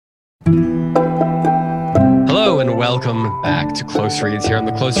Hello and welcome back to Close Reads here on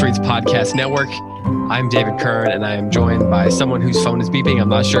the Close Reads Podcast Network. I'm David Kern and I am joined by someone whose phone is beeping. I'm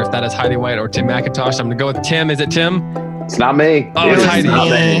not sure if that is Heidi White or Tim McIntosh. I'm going to go with Tim. Is it Tim? It's not me. Oh, it's Heidi. Not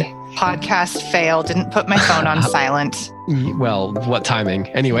me. Podcast fail. Didn't put my phone on silent. Well, what timing?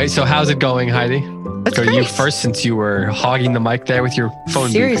 Anyway, so how's it going, Heidi? That's Go great. you first since you were hogging the mic there with your phone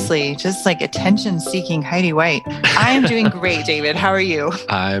beeping. Seriously, just like attention-seeking Heidi White. I am doing great, David. How are you?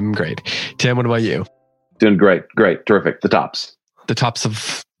 I'm great. Tim, what about you? Doing great. Terrific. The tops. The tops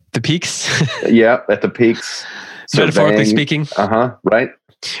of the peaks? Yeah, at the peaks. Metaphorically Surveying. speaking. Right.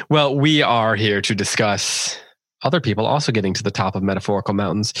 Well, we are here to discuss other people also getting to the top of metaphorical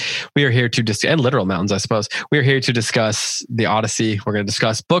mountains. We are here to discuss, and literal mountains, I suppose. We are here to discuss the Odyssey. We're going to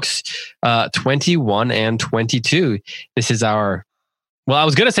discuss books 21 and 22. This is our, well, I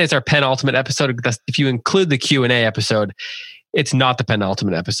was going to say it's our penultimate episode. If you include the Q&A episode, it's not the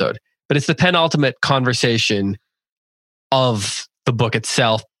penultimate episode, but it's the penultimate conversation of the book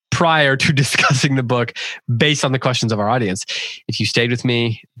itself prior to discussing the book based on the questions of our audience. If you stayed with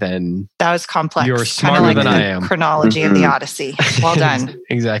me, then That was complex. You're Kinda smarter like than the I am. Chronology of the Odyssey. Well done.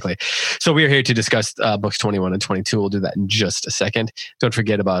 Exactly. So we are here to discuss books 21 and 22. We'll do that in just a second. Don't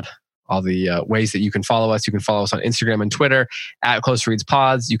forget about all the ways that you can follow us. You can follow us on Instagram and Twitter at Close Reads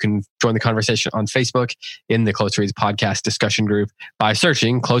Pods. You can join the conversation on Facebook in the Close Reads Podcast discussion group by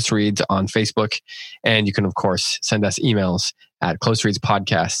searching Close Reads on Facebook. And you can, of course, send us emails at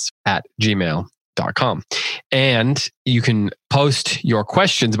closereadspodcasts@gmail.com. And you can post your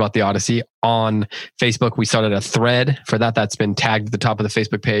questions about the Odyssey on Facebook. We started a thread for that. That's been tagged at the top of the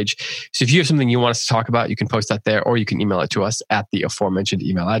Facebook page. So if you have something you want us to talk about, you can post that there, or you can email it to us at the aforementioned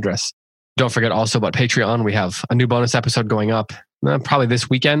email address. Don't forget also about Patreon. We have a new bonus episode going up probably this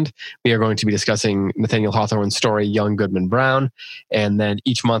weekend. We are going to be discussing Nathaniel Hawthorne's story, Young Goodman Brown. And then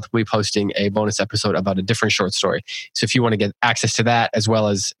each month we'll be posting a bonus episode about a different short story. So if you want to get access to that, as well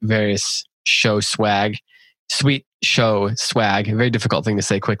as various show swag, sweet show swag, a very difficult thing to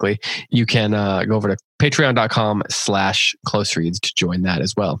say quickly, you can go over to patreon.com/close reads to join that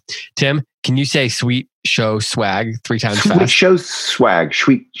as well. Tim, can you say sweet show swag 3 times Sweet fast? show swag.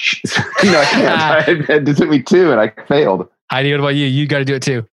 Sweet. No, I can't. It took me 2 and I failed. Heidi, what about you? You got to do it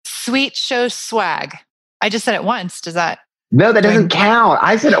too. Sweet show swag. I just said it once. Does that? No, that doesn't count.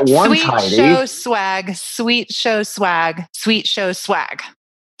 I said it once, Sweet Heidi. show swag. Sweet show swag. Sweet show swag.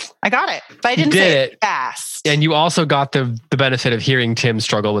 I got it, but I didn't say it fast. And you also got the benefit of hearing Tim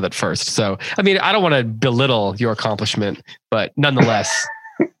struggle with it first. So, I mean, I don't want to belittle your accomplishment, but nonetheless.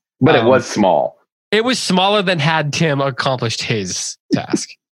 But it was small. It was smaller than had Tim accomplished his task.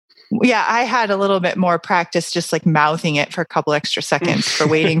 Yeah, I had a little bit more practice just like mouthing it for a couple extra seconds for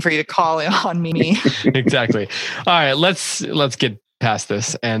waiting for you to call in on me. Exactly. All right, let's get past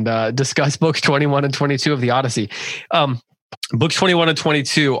this and discuss books 21 and 22 of the Odyssey. Books 21 and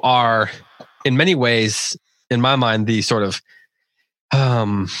 22 are, in many ways, in my mind, the sort of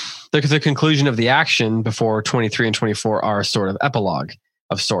the conclusion of the action before 23 and 24 are a sort of epilogue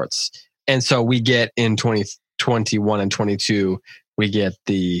of sorts. And so we get in 21 and 22, we get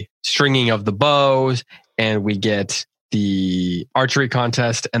the stringing of the bows, and we get the archery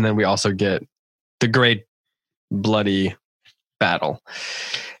contest, and then we also get the great bloody battle.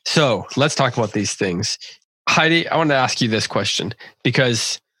 So let's talk about these things. Heidi, I want to ask you this question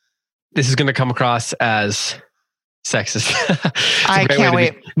because this is going to come across as sexist. I can't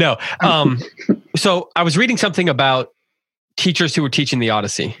wait. No. So I was reading something about teachers who were teaching the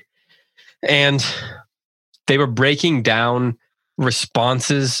Odyssey, and they were breaking down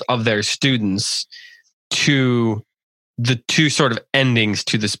responses of their students to the 2 sort of endings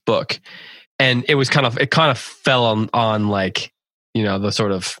to this book. And it kind of fell on like, you know, the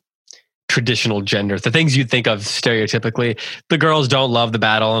sort of traditional genders, the things you'd think of stereotypically. The girls don't love the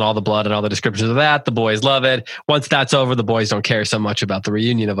battle and all the blood and all the descriptions of that. The boys love it. Once that's over, the boys don't care so much about the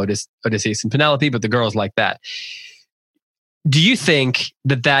reunion of Odysseus and Penelope, but the girls like that. Do you think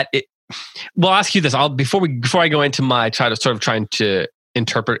we'll ask you this. Before I go into my trying to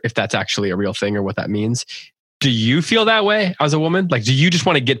interpret if that's actually a real thing or what that means. Do you feel that way as a woman? Like, do you just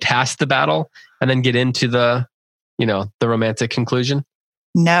want to get past the battle and then get into the romantic conclusion?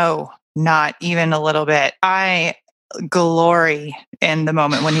 No, not even a little bit. I glory in the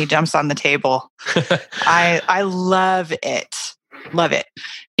moment when he jumps on the table. I love it. Love it.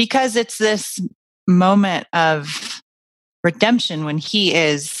 Because it's this moment of redemption when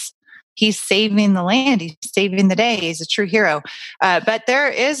he's saving the land. He's saving the day. He's a true hero. But there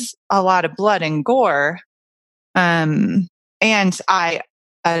is a lot of blood and gore. And I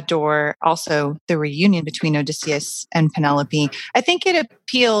adore also the reunion between Odysseus and Penelope. I think it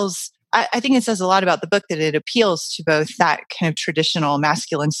appeals I think it says a lot about the book that it appeals to both that kind of traditional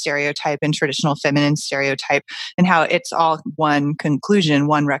masculine stereotype and traditional feminine stereotype, and how it's all one conclusion,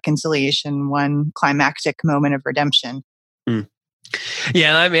 one reconciliation, one climactic moment of redemption.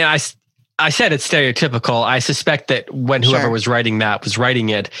 Yeah, I mean, I said it's stereotypical. I suspect that when whoever was writing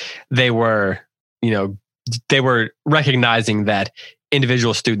it, they were recognizing that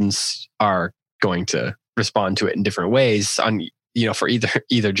individual students are going to respond to it in different ways on, for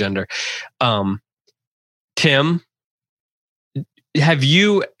either gender. Tim, have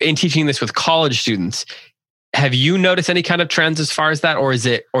you, in teaching this with college students, have you noticed any kind of trends as far as that,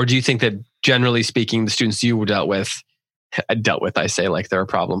 or do you think that generally speaking, the students you dealt with, I say like they're a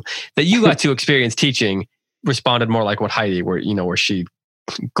problem, that you got to experience teaching responded more like what Heidi, where she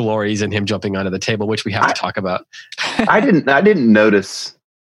glories in him jumping onto the table, which we have to talk about? I didn't notice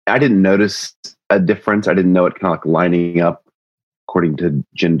a difference. I didn't know it kind of like lining up according to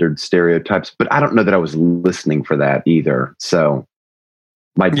gendered stereotypes, but I don't know that I was listening for that either. So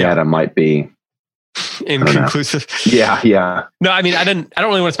my data might be inconclusive. Yeah. No, I mean, I don't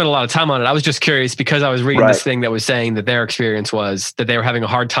really want to spend a lot of time on it. I was just curious because I was reading this thing that was saying that their experience was that they were having a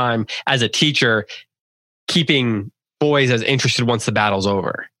hard time as a teacher keeping boys as interested once the battle's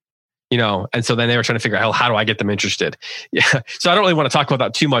over, and so then they were trying to figure out how do I get them interested? Yeah. So I don't really want to talk about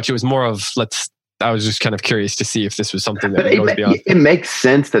that too much. It was more of I was just kind of curious to see if this was something that goes beyond. It makes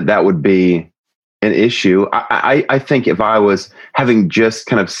sense that would be an issue. I think if I was having just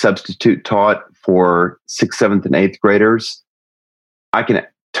kind of substitute taught for 6th, 7th, and 8th graders, I can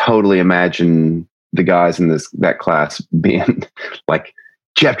totally imagine the guys in that class being like,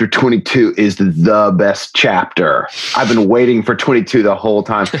 chapter 22 is the best chapter. I've been waiting for 22 the whole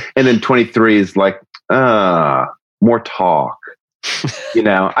time. And then 23 is like, more talk.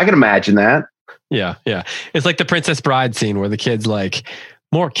 I can imagine that. Yeah. It's like the Princess Bride scene where the kid's like,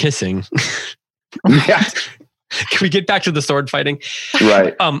 more kissing. Yeah. Can we get back to the sword fighting?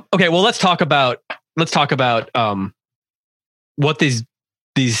 Right. Okay. Well, let's talk about what these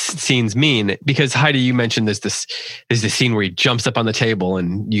scenes mean, because Heidi, you mentioned there's this scene where he jumps up on the table,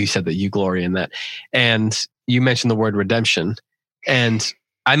 and you said that you glory in that, and you mentioned the word redemption, and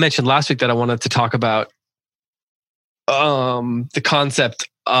I mentioned last week that I wanted to talk about the concept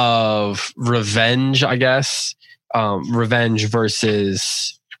of revenge, I guess, revenge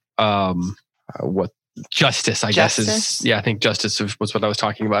versus what justice, I guess is. Yeah, I think justice was what I was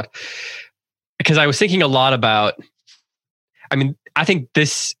talking about, because I was thinking a lot about. I mean, I think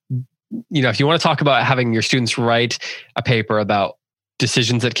this, if you want to talk about having your students write a paper about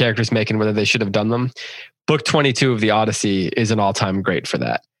decisions that characters make and whether they should have done them, book 22 of the Odyssey is an all-time great for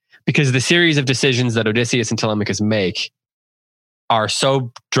that. Because the series of decisions that Odysseus and Telemachus make are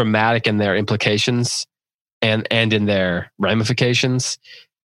so dramatic in their implications and in their ramifications,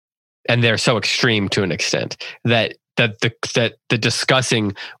 and they're so extreme to an extent that the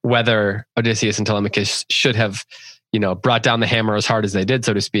discussing whether Odysseus and Telemachus should have brought down the hammer as hard as they did,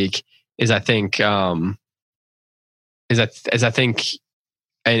 so to speak, is I think an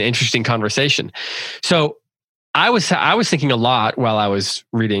interesting conversation. So I was thinking a lot while I was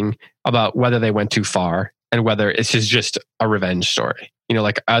reading about whether they went too far and whether it's just a revenge story.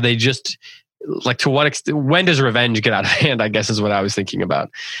 Like, are they just like, to what extent? When does revenge get out of hand? I guess is what I was thinking about.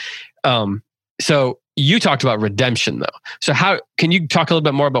 So you talked about redemption, though. So how can you talk a little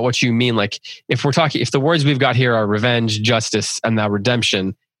bit more about what you mean? Like, if the words we've got here are revenge, justice, and now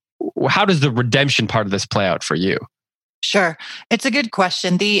redemption, how does the redemption part of this play out for you? Sure. It's a good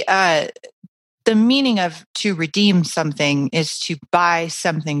question. The meaning of to redeem something is to buy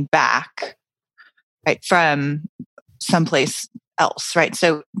something back, right, from someplace else, right?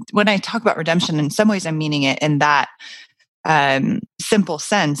 So when I talk about redemption, in some ways I'm meaning it in that simple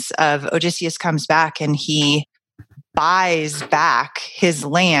sense of Odysseus comes back and he buys back his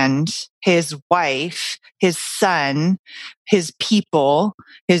land, his wife, his son, his people,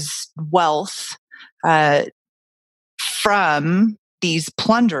 his wealth from these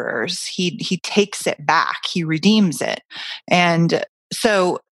plunderers. He takes it back. He redeems it. And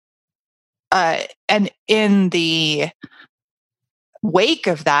so, and in the wake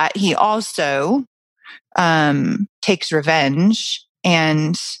of that, he also takes revenge,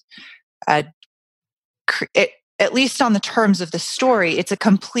 and at least on the terms of the story, it's a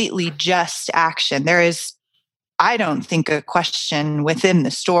completely just action. There is I don't think, a question within the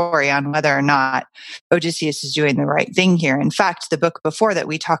story on whether or not Odysseus is doing the right thing here. In fact, the book before that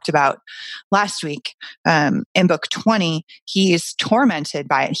we talked about last week, in book 20, he is tormented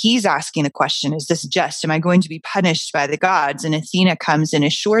by it. He's asking the question, is this just? Am I going to be punished by the gods? And Athena comes and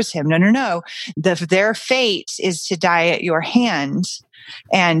assures him, no. Their fate is to die at your hand.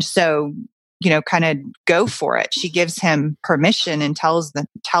 And so, kind of go for it. She gives him permission and tells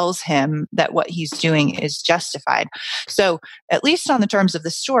him that what he's doing is justified. So at least on the terms of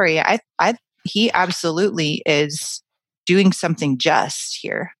the story, he absolutely is doing something just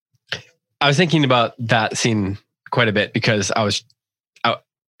here. I was thinking about that scene quite a bit because I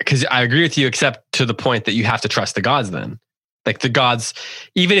agree with you, except to the point that you have to trust the gods then. Like the gods,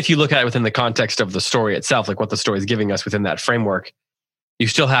 even if you look at it within the context of the story itself, like what the story is giving us within that framework, you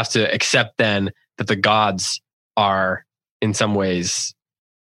still have to accept then that the gods are in some ways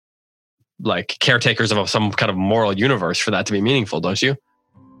like caretakers of some kind of moral universe for that to be meaningful, don't you?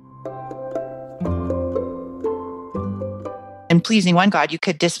 And pleasing one god, you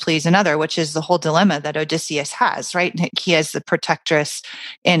could displease another, which is the whole dilemma that Odysseus has, right? He has the protectress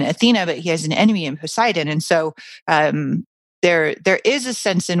in Athena, but he has an enemy in Poseidon. And so there is a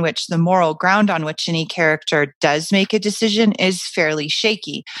sense in which the moral ground on which any character does make a decision is fairly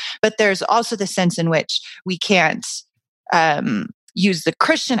shaky. But there's also the sense in which we can't use the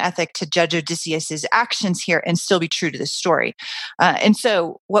Christian ethic to judge Odysseus's actions here and still be true to the story. And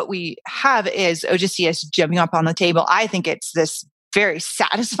so what we have is Odysseus jumping up on the table. I think it's this very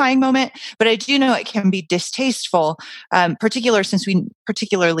satisfying moment, but I do know it can be distasteful,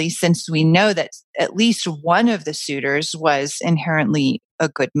 particularly since we know that at least one of the suitors was inherently a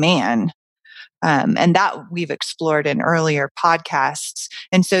good man. And that we've explored in earlier podcasts.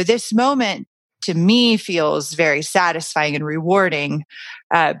 And so this moment to me feels very satisfying and rewarding.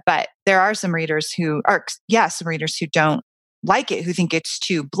 But there are some readers who don't like it, who think it's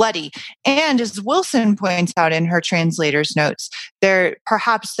too bloody. And as Wilson points out in her translator's notes, there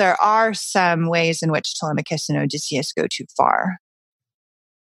are some ways in which Telemachus and Odysseus go too far.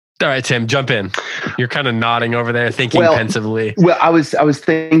 All right, Tim, jump in. You're kind of nodding over there, thinking pensively. Well, I was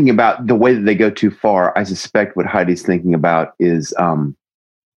thinking about the way that they go too far. I suspect what Heidi's thinking about is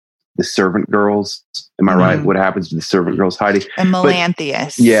the servant girls. Am I right? What happens to the servant girls, Heidi? And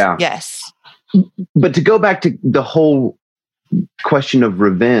Melanthius. Yeah. Yes. But to go back to the whole question of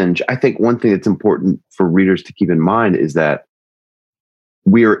revenge, I think one thing that's important for readers to keep in mind is that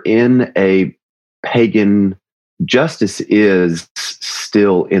we're in a pagan, justice is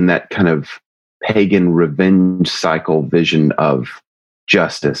still in that kind of pagan revenge cycle vision of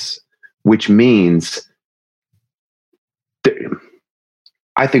justice, which means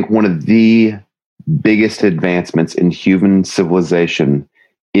I think one of the biggest advancements in human civilization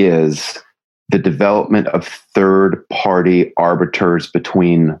is the development of third-party arbiters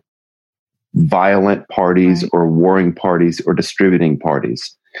between violent parties or warring parties or distributing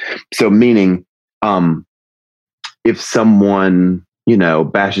parties. So meaning, if someone,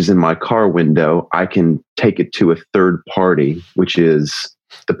 bashes in my car window, I can take it to a third party, which is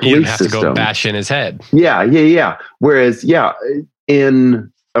the police you have system. To go bash in his head. Yeah. Whereas,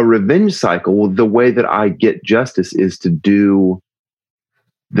 in a revenge cycle, the way that I get justice is to do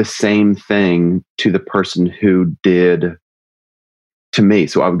the same thing to the person who did to me.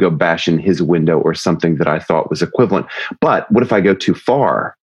 So I would go bash in his window or something that I thought was equivalent. But what if I go too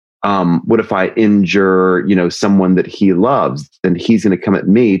far? What if I injure, someone that he loves? Then he's going to come at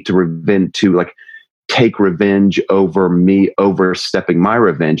me to take revenge over me overstepping my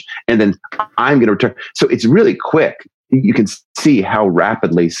revenge. And then I'm going to return. So it's really quick. You can see how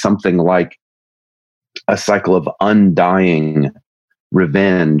rapidly something like a cycle of undying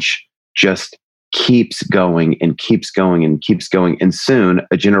revenge just keeps going and keeps going and keeps going. And soon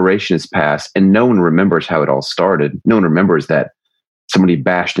a generation has passed and no one remembers how it all started. No one remembers that somebody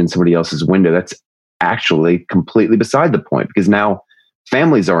bashed in somebody else's window. That's actually completely beside the point because now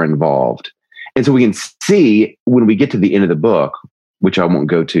families are involved. And so we can see when we get to the end of the book, which I won't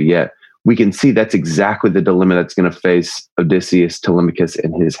go to yet, we can see that's exactly the dilemma that's going to face Odysseus, Telemachus,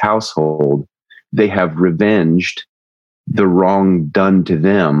 and his household. They have revenged the wrong done to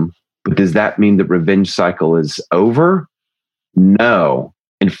them. But does that mean the revenge cycle is over? No.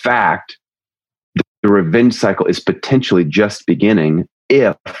 In fact, the revenge cycle is potentially just beginning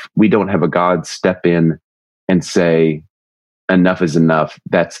if we don't have a god step in and say, enough is enough,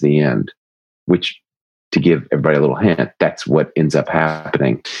 that's the end. Which, to give everybody a little hint, that's what ends up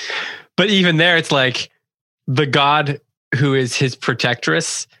happening. But even there, it's like the god who is his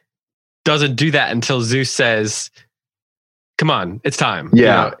protectress doesn't do that until Zeus says, come on, it's time.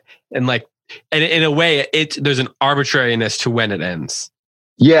 Yeah. And and in a way, there's an arbitrariness to when it ends.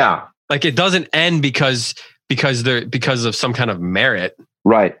 Yeah. Like it doesn't end because of some kind of merit,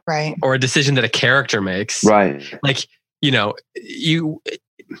 Right. or a decision that a character makes, right. Like, maybe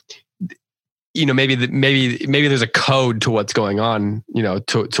there's a code to what's going on,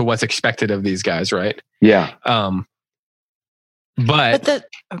 to what's expected of these guys, right? Yeah. Go ahead.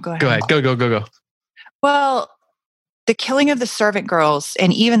 Go. Well, the killing of the servant girls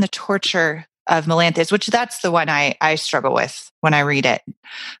and even the torture of Melanthius, which that's the one I struggle with when I read it.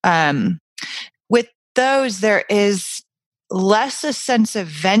 With those, there is less a sense of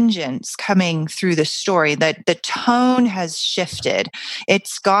vengeance coming through the story, that the tone has shifted.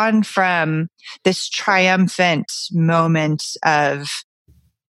 It's gone from this triumphant moment of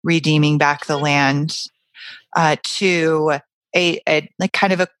redeeming back the land to a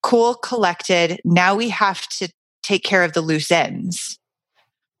kind of a cool, collected, now we have to take care of the loose ends.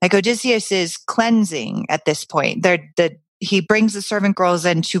 Like Odysseus is cleansing at this point. He brings the servant girls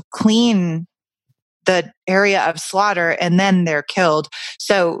in to clean the area of slaughter, and then they're killed.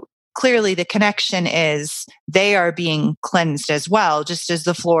 So clearly the connection is they are being cleansed as well, just as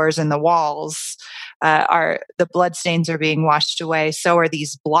the floors and the walls the bloodstains are being washed away. So are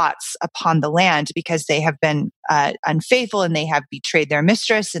these blots upon the land, because they have been unfaithful and they have betrayed their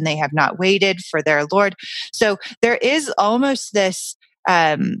mistress and they have not waited for their Lord. So there is almost this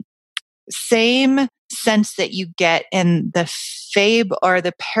same sense that you get in the fable or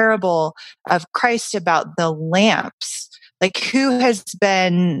the parable of Christ about the lamps. Like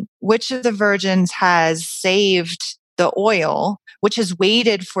which of the virgins has saved the oil, which has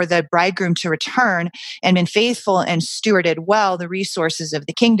waited for the bridegroom to return and been faithful and stewarded well the resources of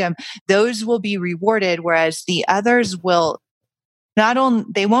the kingdom, those will be rewarded, whereas the others will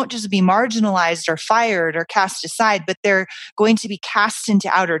they won't just be marginalized or fired or cast aside, but they're going to be cast into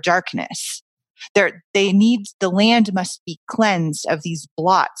outer darkness. The land must be cleansed of these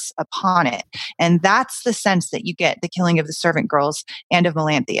blots upon it. And that's the sense that you get the killing of the servant girls and of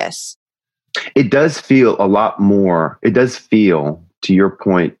Melanthius. It does feel a lot more. It does feel, to your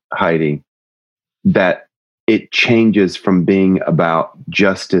point, Heidi, that it changes from being about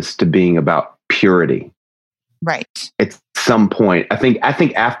justice to being about purity. Right. At some point, I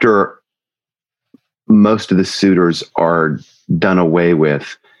think after most of the suitors are done away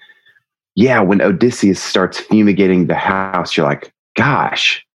with, when Odysseus starts fumigating the house, you're like,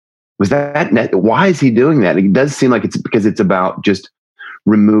 gosh, why is he doing that? It does seem like it's because it's about just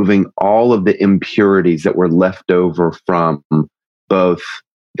removing all of the impurities that were left over from both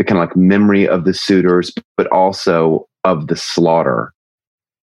the kind of like memory of the suitors, but also of the slaughter.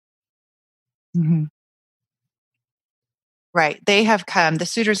 Mm-hmm. Right. The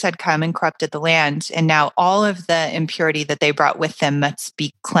suitors had come and corrupted the land, and now all of the impurity that they brought with them must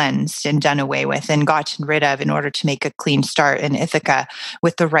be cleansed and done away with and gotten rid of in order to make a clean start in Ithaca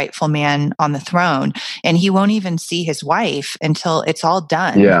with the rightful man on the throne. And he won't even see his wife until it's all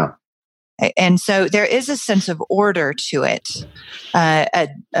done. Yeah. And so there is a sense of order to it, and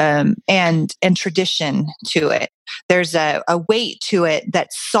tradition to it. There's a weight to it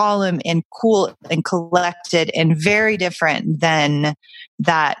that's solemn and cool and collected and very different than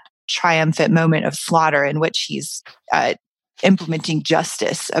that triumphant moment of slaughter in which he's implementing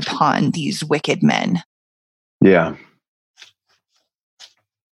justice upon these wicked men. Yeah.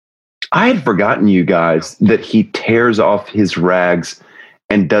 I had forgotten, you guys, that he tears off his rags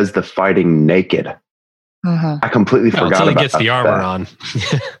and does the fighting naked. Uh-huh. I completely forgot about that. Until he gets the armor on.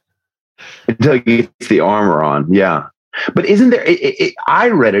 Until he gets the armor on, yeah. But isn't there, I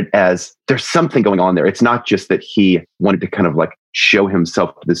read it as there's something going on there. It's not just that he wanted to kind of like show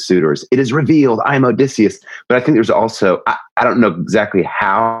himself to the suitors. It is revealed, I am Odysseus. But I think there's also, I don't know exactly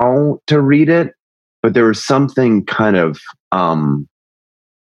how to read it, but there was something kind of,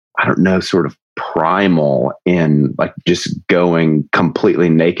 I don't know, sort of primal in like just going completely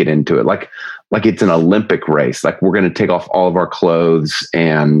naked into it. Like it's an Olympic race. Like we're going to take off all of our clothes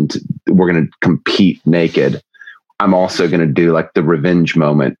and we're going to compete naked. I'm also going to do like the revenge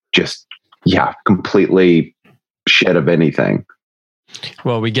moment. Just, completely shed of anything.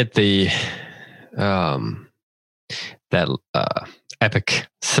 Well, we get the, that epic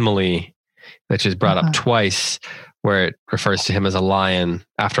simile, which is brought up twice, where it refers to him as a lion.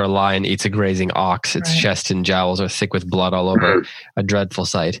 After a lion eats a grazing ox, its chest and jowls are thick with blood all over, a dreadful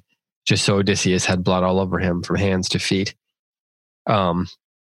sight. Just so Odysseus had blood all over him from hands to feet. So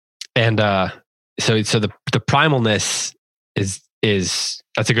the primalness is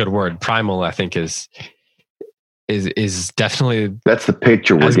that's a good word. Primal, I think, is definitely, that's the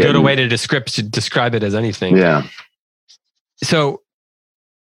picture we're as getting. good a way to describe it as anything. Yeah. So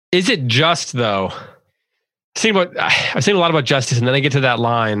Is it just though? I've seen a lot about justice, and then I get to that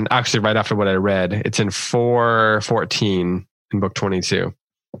line actually right after what I read. It's in 4:14 in book 22,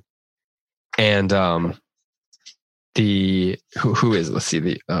 and who is, let's see,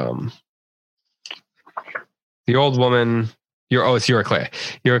 the old woman. It's Eurycleia.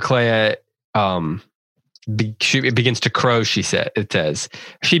 Eurycleia, it begins to crow. She says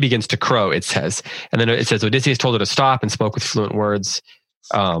she begins to crow. It says, and then it says Odysseus told her to stop and spoke with fluent words.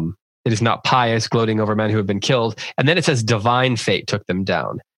 It is not pious, gloating over men who have been killed. And then it says divine fate took them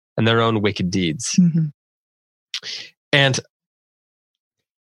down and their own wicked deeds. Mm-hmm. And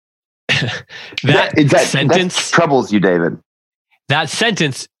that sentence that troubles you, David. That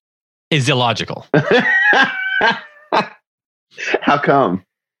sentence is illogical. How come?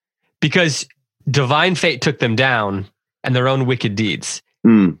 Because divine fate took them down and their own wicked deeds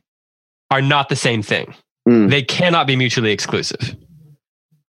are not the same thing. They cannot be mutually exclusive.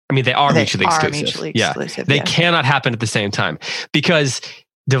 I mean, they are mutually exclusive. They cannot happen at the same time, because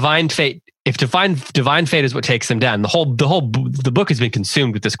divine fate, if divine fate is what takes them down, the book has been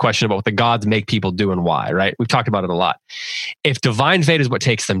consumed with this question about what the gods make people do and why, right? We've talked about it a lot. If divine fate is what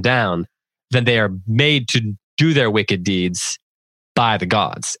takes them down, then they are made to do their wicked deeds by the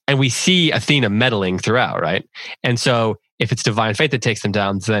gods. And we see Athena meddling throughout, right? And so if it's divine fate that takes them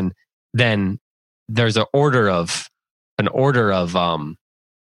down, then there's an order of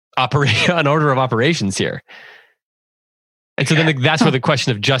operations here. And so then that's where the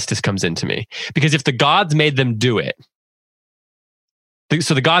question of justice comes into me. Because if the gods made them do it,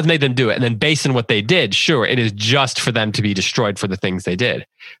 so the gods made them do it, and then based on what they did, sure, it is just for them to be destroyed for the things they did.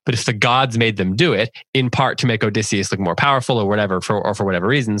 But if the gods made them do it, in part to make Odysseus look more powerful or whatever, for whatever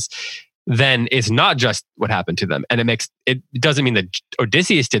reasons, then it's not just what happened to them. And it doesn't mean that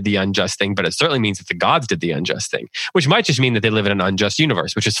Odysseus did the unjust thing, but it certainly means that the gods did the unjust thing, which might just mean that they live in an unjust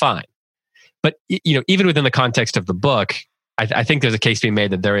universe, which is fine. But even within the context of the book, I think there's a case to be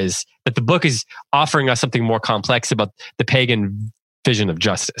made that that the book is offering us something more complex about the pagan vision of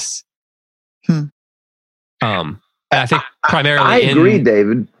justice. I think primarily I agree,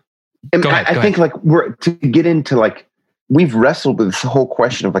 David. Go ahead. I think we're to get into we've wrestled with this whole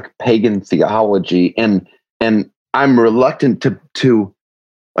question of pagan theology, and I'm reluctant to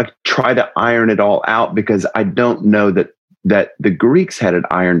try to iron it all out, because I don't know that the Greeks had it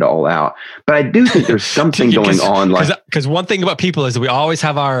ironed all out. But I do think there's something going on. Because one thing about people is that we always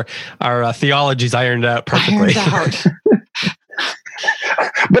have our theologies ironed out perfectly.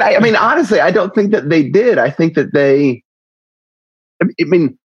 But I mean, honestly, I don't think that they did. I think that the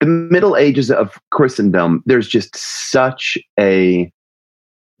Middle Ages of Christendom, there's just such a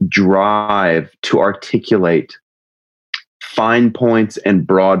drive to articulate fine points and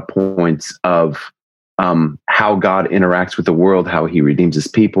broad points of how God interacts with the world, how he redeems his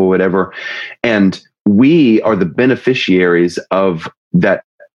people, whatever. And we are the beneficiaries of that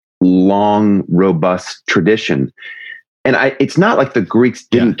long, robust tradition. And it's not like the Greeks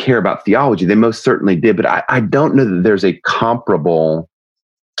didn't care about theology. They most certainly did. But I don't know that there's a comparable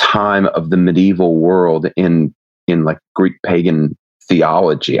time of the medieval world in Greek pagan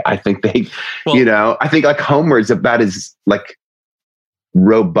theology. I think I think Homer is about as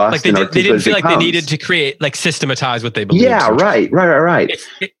robust. They didn't feel like they needed to create, systematize what they believed. Yeah, right.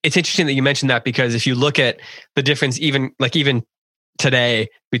 It's interesting that you mentioned that, because if you look at the difference, even today,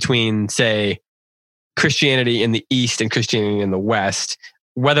 between, say, Christianity in the East and Christianity in the West,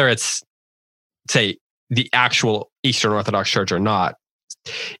 whether it's, say, the actual Eastern Orthodox Church or not,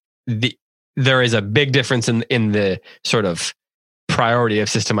 there is a big difference in the sort of priority of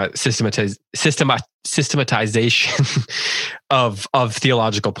systematization of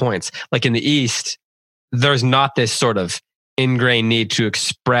theological points. Like in the East, there's not this sort of ingrained need to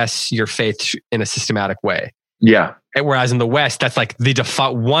express your faith in a systematic way. Yeah. Whereas in the West, that's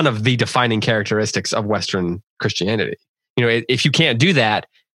one of the defining characteristics of Western Christianity. If you can't do that,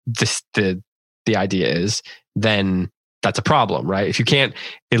 the idea is, then that's a problem, right? If you can't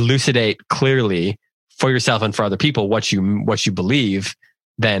elucidate clearly for yourself and for other people what you believe,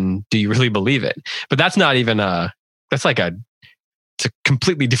 then do you really believe it? But that's not even it's a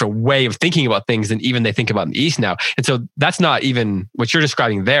completely different way of thinking about things than even they think about in the East now. And so that's not even what you're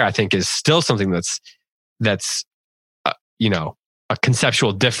describing there. I think is still something that's a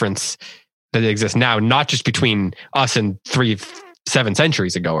conceptual difference that exists now, not just between us and 7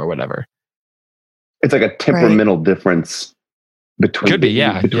 centuries ago or whatever. It's like a temperamental difference between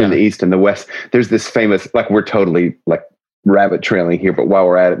the East and the West. There's this famous, we're totally rabbit trailing here, but while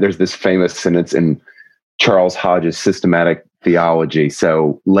we're at it, there's this famous sentence in Charles Hodge's Systematic Theology.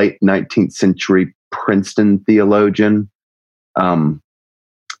 So late 19th century Princeton theologian.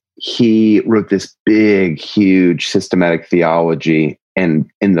 he wrote this big, huge systematic theology. And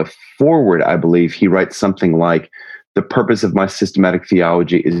in the foreword, I believe he writes something like, the purpose of my systematic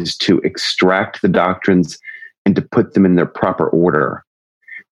theology is to extract the doctrines and to put them in their proper order,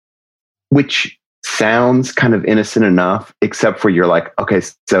 which sounds kind of innocent enough, except for you're like, okay,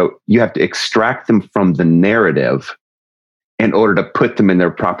 so you have to extract them from the narrative in order to put them in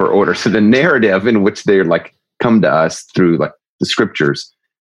their proper order. So the narrative in which they're like come to us through like the scriptures,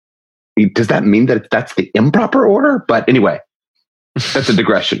 does that mean that that's the improper order? But anyway, that's a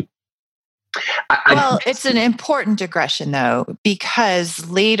digression. Well, it's an important digression though, because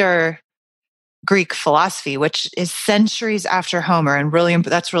later Greek philosophy, which is centuries after Homer, and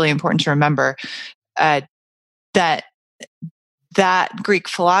that's really important to remember, that Greek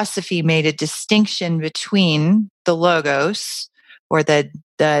philosophy made a distinction between the logos, or the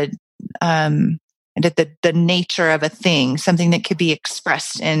nature of a thing, something that could be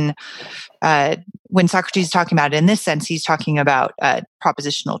expressed in. When Socrates is talking about it in this sense, he's talking about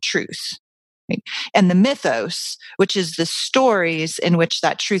propositional truth. Right? And the mythos, which is the stories in which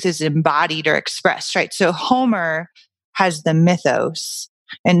that truth is embodied or expressed, right? So Homer has the mythos,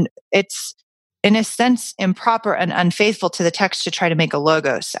 and it's in a sense improper and unfaithful to the text to try to make a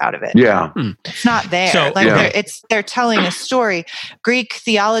logos out of it. Yeah. It's not there. So, they're telling a story. Greek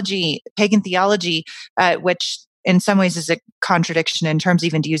theology, pagan theology, which in some ways is a contradiction in terms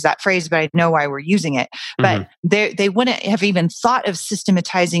even to use that phrase, but I know why we're using it. But they wouldn't have even thought of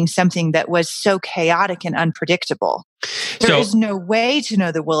systematizing something that was so chaotic and unpredictable. There is no way to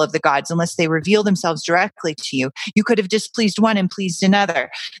know the will of the gods unless they reveal themselves directly to you. You could have displeased one and pleased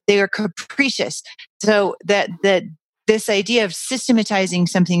another. They are capricious. So this idea of systematizing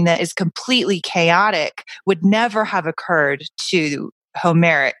something that is completely chaotic would never have occurred to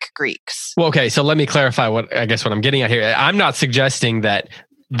Homeric Greeks. Well, okay, so let me clarify what I'm getting at here. I'm not suggesting that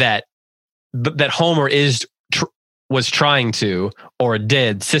Homer was trying to or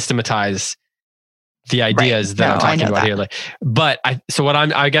did systematize the ideas that I'm talking about here. But what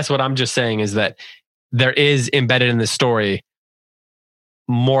I'm just saying is that there is embedded in the story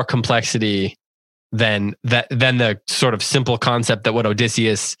more complexity than the sort of simple concept that what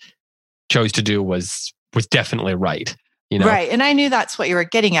Odysseus chose to do was definitely right. You know? Right. And I knew that's what you were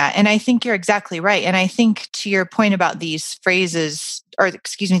getting at. And I think you're exactly right. And I think to your point about these phrases, or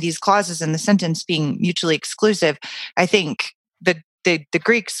these clauses in the sentence being mutually exclusive, I think the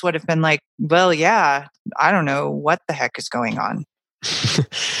Greeks would have been like, well, yeah, I don't know what the heck is going on.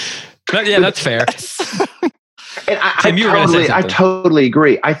 But yeah, that's fair. And I totally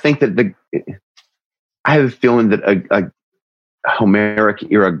agree. I think that I have a feeling that a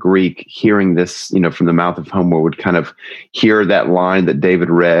Homeric era Greek hearing this, from the mouth of Homer would kind of hear that line that David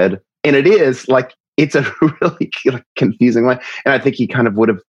read. And it's a really confusing line. And I think he kind of would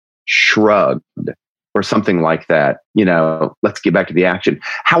have shrugged or something like that. Let's get back to the action.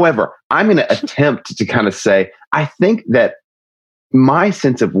 However, I'm going to attempt to kind of say, I think that my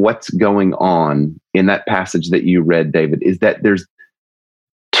sense of what's going on in that passage that you read, David, is that there's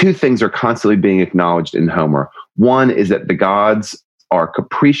two things are constantly being acknowledged in Homer. One is that the gods are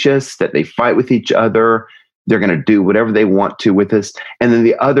capricious, that they fight with each other. They're going to do whatever they want to with us. And then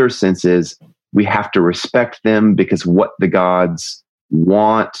the other sense is we have to respect them because what the gods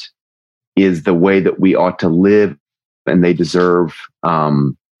want is the way that we ought to live, and they deserve,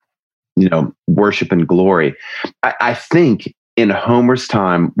 worship and glory. I think in Homer's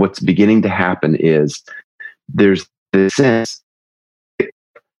time, what's beginning to happen is there's this sense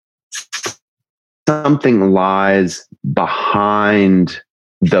something lies behind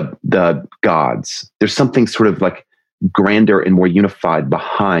the gods. There's something sort of like grander and more unified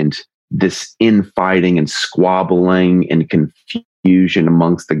behind this infighting and squabbling and confusion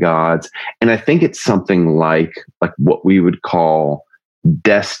amongst the gods. And I think it's something like what we would call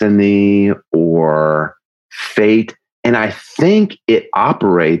destiny or fate. And I think it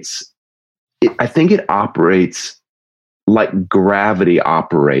operates like gravity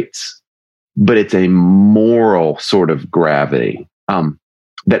operates, but it's a moral sort of gravity.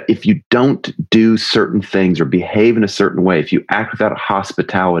 That if you don't do certain things or behave in a certain way, if you act without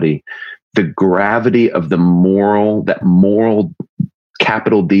hospitality, the gravity of that moral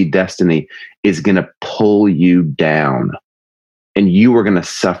capital D destiny is going to pull you down, and you are going to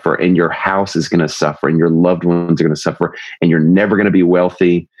suffer, and your house is going to suffer, and your loved ones are going to suffer, and you're never going to be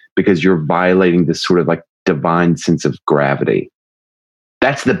wealthy because you're violating this sort of like divine sense of gravity.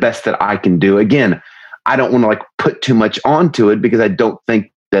 That's the best that I can do. Again, I don't want to put too much onto it because I don't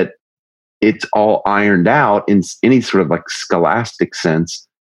think that it's all ironed out in any sort of scholastic sense.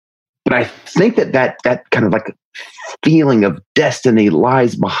 But I think that kind of like feeling of destiny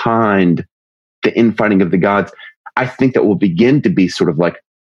lies behind the infighting of the gods. I think that will begin to be sort of like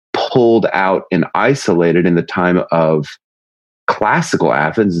pulled out and isolated in the time of classical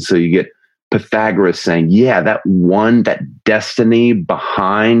Athens. And so you get Pythagoras saying, yeah, that destiny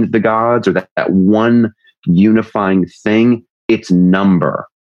behind the gods, or that one unifying thing, it's number.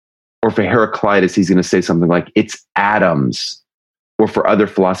 Or for Heraclitus, he's going to say something like, it's atoms. Or for other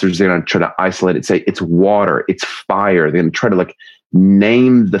philosophers, they're going to try to isolate it, say it's water, it's fire. They're going to try to like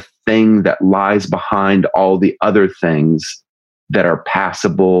name the thing that lies behind all the other things that are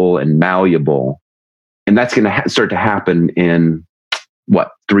passable and malleable. And that's going to start to happen in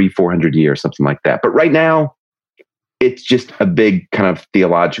 300-400 years, something like that. But right now, it's just a big kind of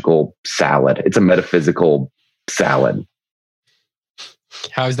theological salad. It's a metaphysical salad.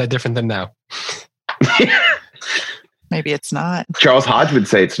 How is that different than now? Maybe it's not. Charles Hodge would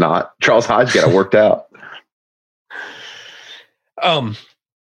say it's not. Charles Hodge got it worked out.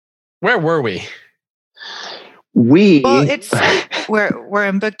 Where were we? Well, it's we're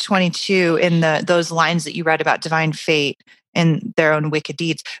in book 22 in those lines that you read about divine fate and their own wicked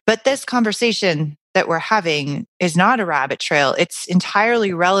deeds. But this conversation that we're having is not a rabbit trail. It's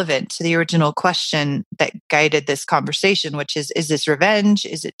entirely relevant to the original question that guided this conversation, which is this revenge?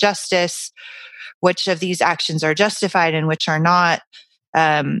 Is it justice? Which of these actions are justified and which are not?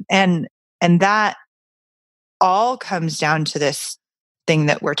 And that all comes down to this thing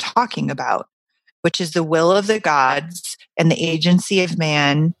that we're talking about, which is the will of the gods and the agency of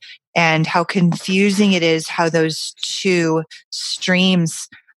man, and how confusing it is how those two streams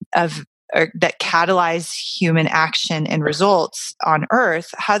that catalyze human action and results on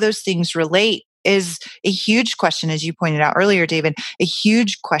earth, how those things relate is a huge question, as you pointed out earlier, David, a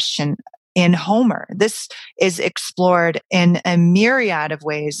huge question in Homer. This is explored in a myriad of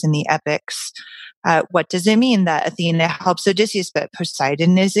ways in the epics. What does it mean that Athena helps Odysseus, but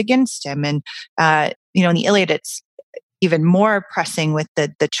Poseidon is against him? And, in the Iliad, it's even more pressing with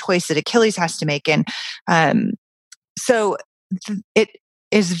the choice that Achilles has to make. And so it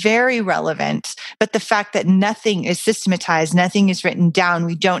is very relevant, but the fact that nothing is systematized, nothing is written down,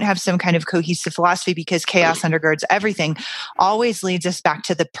 we don't have some kind of cohesive philosophy because chaos undergirds everything, always leads us back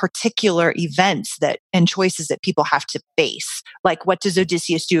to the particular events and choices that people have to face. Like, what does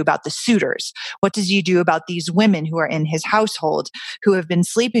Odysseus do about the suitors? What does he do about these women who are in his household who have been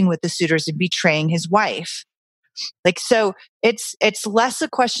sleeping with the suitors and betraying his wife? So it's less a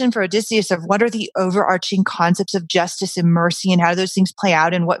question for Odysseus of what are the overarching concepts of justice and mercy and how do those things play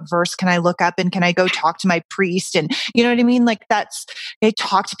out and what verse can I look up and can I go talk to my priest, and you know what I mean? Like, I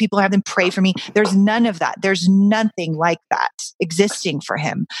talk to people, have them pray for me. There's none of that. There's nothing like that existing for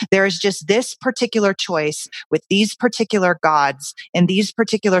him. There is just this particular choice with these particular gods and these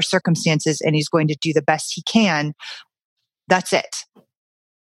particular circumstances, and he's going to do the best he can. That's it.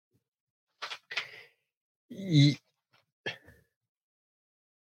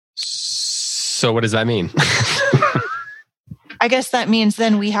 So what does that mean? I guess that means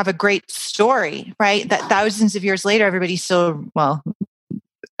then we have a great story, right? That thousands of years later, everybody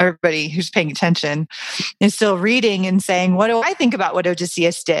who's paying attention is still reading and saying, what do I think about what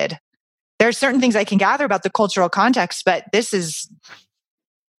Odysseus did? There are certain things I can gather about the cultural context, but this is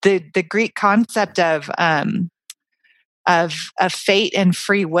the Greek concept of fate and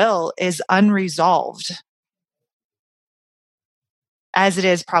free will is unresolved, as it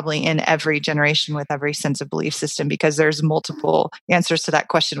is probably in every generation with every sense of belief system, because there's multiple answers to that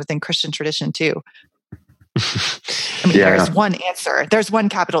question within Christian tradition too. There's one answer. There's one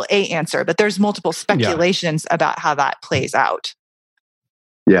capital A answer, but there's multiple speculations about how that plays out.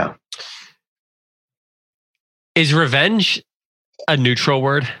 Yeah. Is revenge a neutral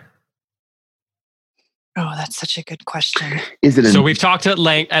word? Oh, that's such a good question. Is it? So we've talked at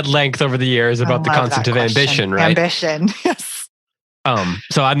length over the years about the concept of ambition, right? Ambition, yes.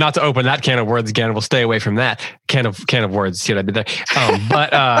 So I'm not to open that can of words again. We'll stay away from that can of words. See what I did there?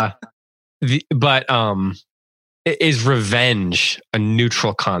 Is revenge a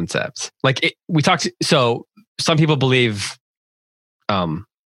neutral concept? So some people believe,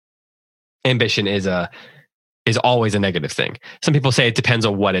 ambition is always a negative thing. Some people say it depends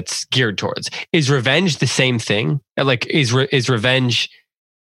on what it's geared towards. Is revenge the same thing? Like, is revenge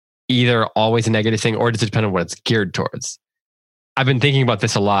either always a negative thing, or does it depend on what it's geared towards? I've been thinking about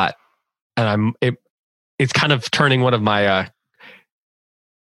this a lot, and it's kind of turning one of my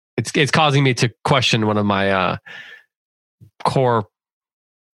it's causing me to question one of my core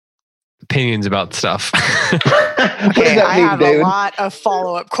opinions about stuff. Okay, I have David? A lot of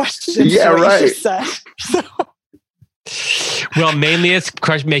follow-up questions. Yeah, right. So Well, mainly it's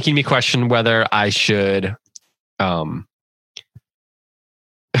making me question whether I should. No,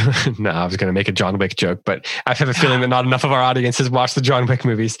 I was going to make a John Wick joke, but I have a feeling that not enough of our audience has watched the John Wick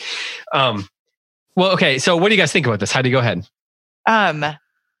movies. Well, okay. So, what do you guys think about this? Heidi, go ahead. Are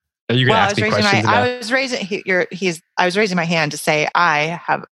you going to ask me questions? I was raising my hand to say I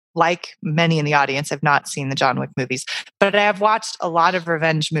have, like many in the audience, have not seen the John Wick movies, but I have watched a lot of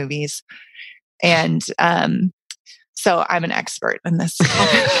revenge movies, and so I'm an expert in this.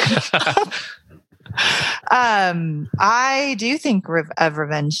 I do think of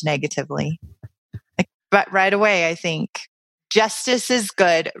revenge negatively, but right away I think justice is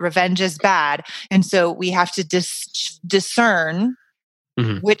good, revenge is bad, and so we have to discern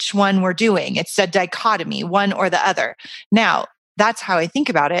which one we're doing. It's a dichotomy, one or the other. Now, that's how I think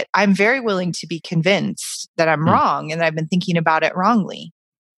about it. I'm very willing to be convinced that I'm wrong and I've been thinking about it wrongly.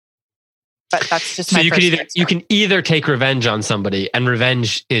 But that's just my first answer. You can either take revenge on somebody, and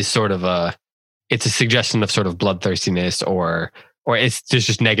revenge is sort of it's a suggestion of sort of bloodthirstiness or there's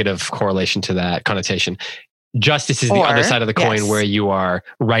just negative correlation to that connotation. Justice is the other side of the coin, where you are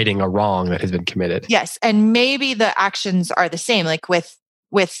righting a wrong that has been committed. Yes. And maybe the actions are the same, like with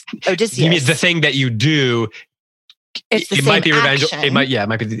Odysseus. You mean the thing that you do, it might be revenge. It might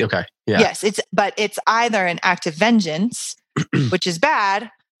be, okay. Yeah. Yes. But it's either an act of vengeance, which is bad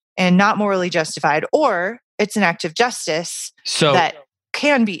and not morally justified, or it's an act of justice that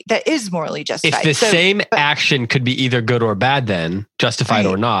is morally justified. If the same action could be either good or bad, then justified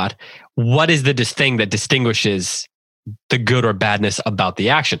or not, what is the thing that distinguishes the good or badness about the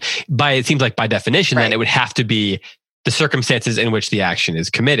action? It seems like by definition, then it would have to be the circumstances in which the action is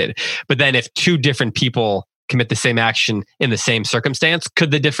committed. But then if two different people commit the same action in the same circumstance,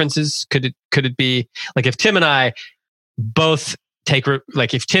 could it be like if Tim and I both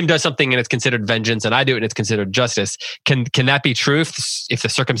if Tim does something and it's considered vengeance and I do it and it's considered justice, can that be true if the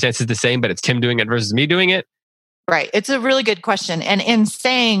circumstance is the same, but it's Tim doing it versus me doing it? Right. It's a really good question. And in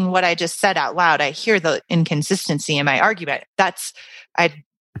saying what I just said out loud, I hear the inconsistency in my argument.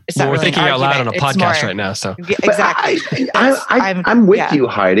 We're thinking out loud on a podcast right now. So exactly. I'm with you,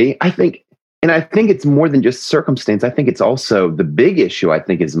 Heidi. I think it's more than just circumstance. I think it's also the big issue, I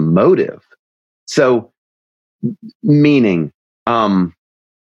think, is motive. So meaning, let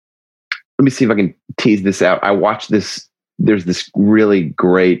me see if I can tease this out. I watched this. There's this really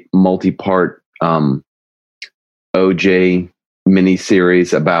great multi-part OJ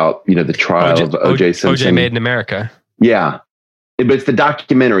miniseries about the trial of OJ Simpson. OJ Made in America. Yeah, but it's the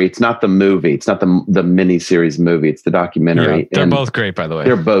documentary. It's not the movie. It's not the miniseries movie. It's the documentary. Yeah, they're both great, by the way.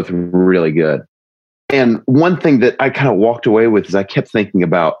 They're both really good. And one thing that I kind of walked away with is I kept thinking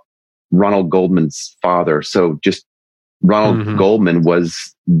about Ronald Goldman's father. So just Ronald Goldman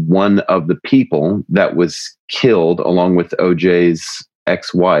was one of the people that was killed along with OJ's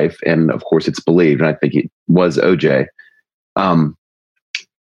ex-wife. And of course it's believed, and I think it was OJ. All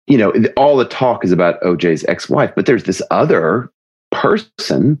the talk is about OJ's ex-wife, but there's this other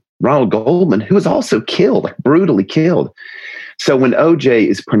person, Ronald Goldman, who was also killed, like brutally killed. So when OJ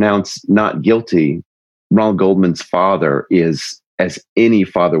is pronounced not guilty, Ronald Goldman's father is, as any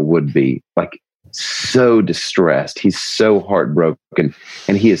father would be, like so distressed. He's so heartbroken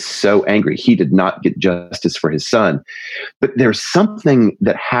and he is so angry. He did not get justice for his son. But there's something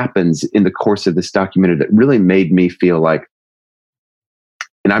that happens in the course of this documentary that really made me feel like,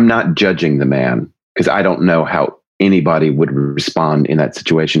 and I'm not judging the man because I don't know how anybody would respond in that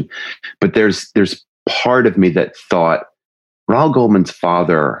situation. But there's part of me that thought Ronald Goldman's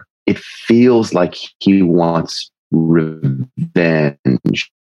father, it feels like he wants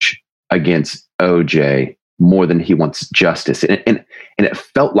revenge against OJ more than he wants justice. And it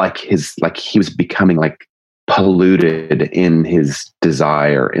felt like he was becoming like polluted in his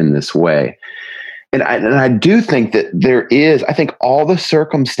desire in this way. And I do think that I think all the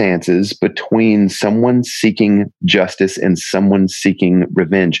circumstances between someone seeking justice and someone seeking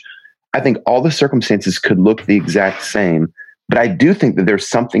revenge, I think all the circumstances could look the exact same. But I do think that there's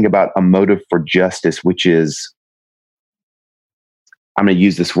something about a motive for justice, which is, I'm going to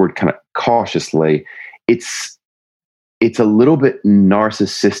use this word kind of cautiously. It's a little bit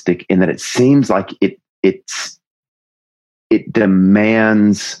narcissistic in that it seems like it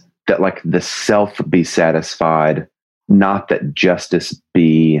demands that like the self be satisfied, not that justice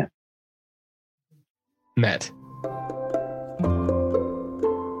be met.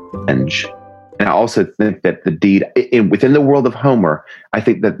 And I also think that the deed within the world of Homer, I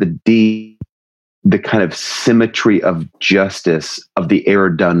think that the deed, the kind of symmetry of justice of the error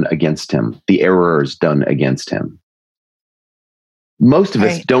done against him, the errors done against him. Most of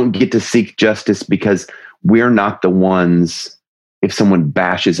us don't get to seek justice because we're not the ones, if someone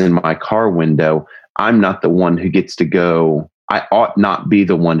bashes in my car window, I'm not the one who gets to go. I ought not be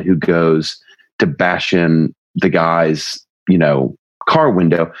the one who goes to bash in the guy's, car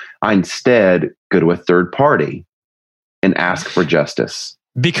window. I instead go to a third party and ask for justice.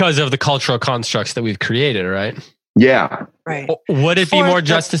 Because of the cultural constructs that we've created, right? Yeah. Right. Would it be more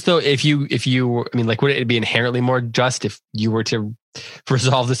justice though if you would it be inherently more just if you were to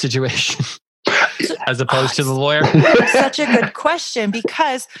resolve the situation as opposed to the lawyer? Such a good question,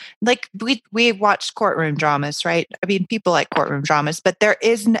 because we watched courtroom dramas, right? I mean, people like courtroom dramas, but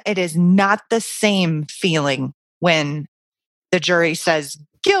it is not the same feeling when the jury says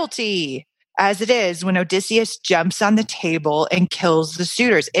guilty as it is when Odysseus jumps on the table and kills the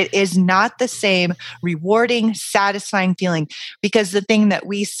suitors. It is not the same rewarding, satisfying feeling, because the thing that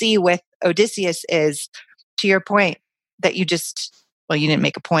we see with Odysseus is, to your point that you didn't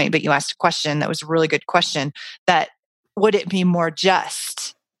make a point, but you asked a question that was a really good question, that would it be more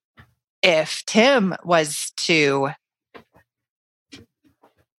just if Tim was to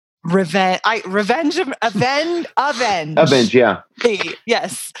avenge, yeah.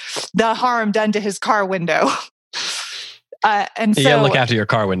 The harm done to his car window. And so you gotta look after your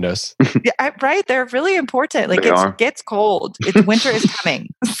car windows. Yeah, right. They're really important. Like it gets cold. Winter is coming.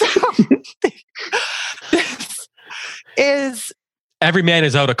 So this is every man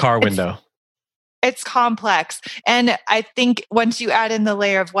is out a car window. It's complex. And I think once you add in the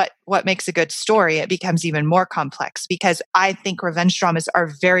layer of what makes a good story, it becomes even more complex, because I think revenge dramas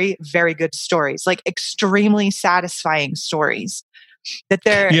are very, very good stories, like extremely satisfying stories. That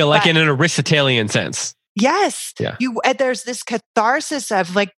they're in an Aristotelian sense. Yes. Yeah. There's this catharsis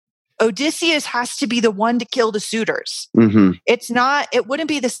of like Odysseus has to be the one to kill the suitors. Mm-hmm. It wouldn't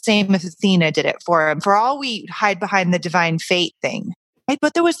be the same if Athena did it for him. For all we hide behind the divine fate thing. Right?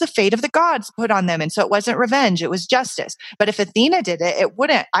 But there was the fate of the gods put on them. And so it wasn't revenge, it was justice. But if Athena did it, it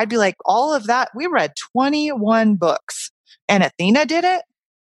wouldn't. I'd be like, all of that. We read 21 books and Athena did it.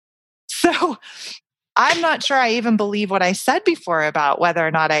 So I'm not sure I even believe what I said before about whether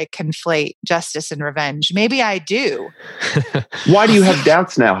or not I conflate justice and revenge. Maybe I do. Why do you have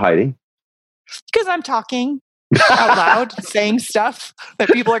doubts now, Heidi? Because I'm talking out loud, saying stuff that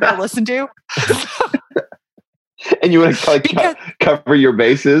people are going to listen to. And you want to cover your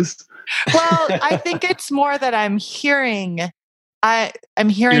bases? Well, I think it's more that I'm hearing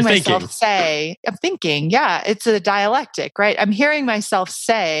myself say, I'm thinking, yeah, it's a dialectic, right? I'm hearing myself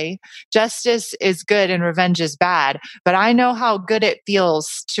say justice is good and revenge is bad, but I know how good it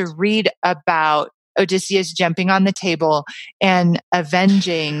feels to read about Odysseus jumping on the table and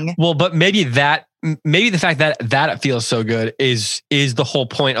avenging. Well, but maybe the fact that it feels so good is the whole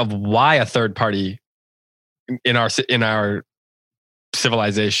point of why a third party in our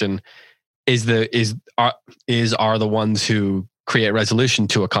civilization are the ones who create resolution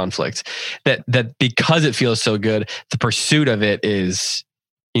to a conflict. That because it feels so good, the pursuit of it is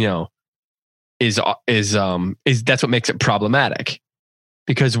that's what makes it problematic,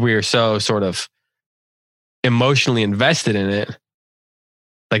 because we're so sort of emotionally invested in it.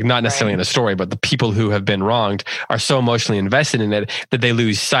 Like not necessarily in the story, but the people who have been wronged are so emotionally invested in it that they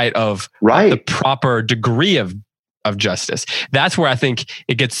lose sight of the proper degree of justice. That's where I think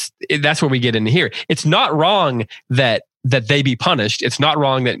that's where we get into here. It's not wrong that they be punished. It's not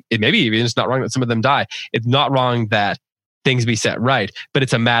wrong that it's not wrong that some of them die. It's not wrong that things be set right, but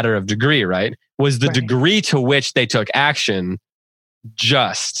it's a matter of degree, right? Was the degree to which they took action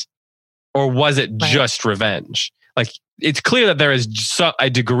just, or was it just revenge? Like, it's clear that there is a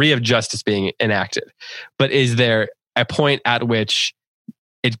degree of justice being enacted, but is there a point at which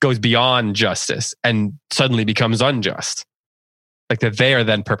it goes beyond justice and suddenly becomes unjust? Like that they are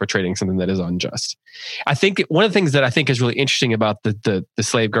then perpetrating something that is unjust. I think one of the things that I think is really interesting about the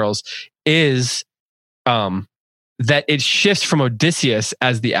slave girls is that it shifts from Odysseus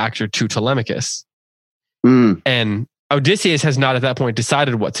as the actor to Telemachus. And Odysseus has not at that point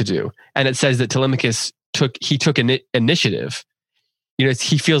decided what to do. And it says that Telemachus took initiative.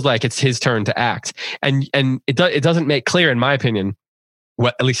 He feels like it's his turn to act, and it doesn't make clear, in my opinion,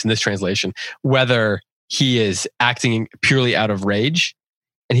 at least in this translation, whether he is acting purely out of rage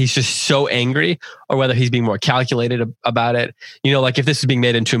and he's just so angry, or whether he's being more calculated about it. Like if this is being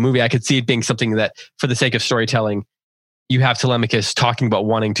made into a movie, I could see it being something that, for the sake of storytelling, you have Telemachus talking about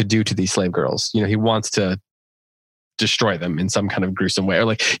wanting to do to these slave girls. He wants to destroy them in some kind of gruesome way, or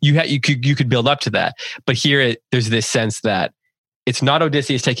like you could build up to that. But here there's this sense that it's not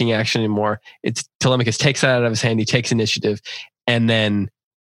Odysseus taking action anymore. It's Telemachus takes that out of his hand. He takes initiative, and then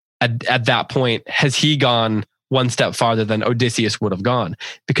at that point, has he gone one step farther than Odysseus would have gone.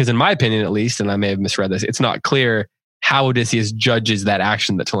 Because in my opinion, at least, and I may have misread this, it's not clear how Odysseus judges that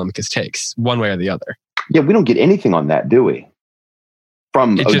action that Telemachus takes, one way or the other. Yeah, we don't get anything on that, do we?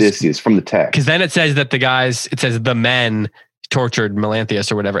 From Odysseus, from the text. Because then it says that it says the men tortured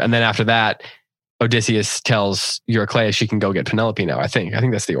Melanthius or whatever. And then after that, Odysseus tells Eurycleia she can go get Penelope now, I think. I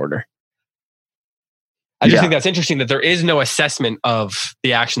think that's the order. I just think that's interesting that there is no assessment of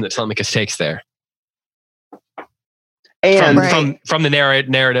the action that Telemachus takes there. And from the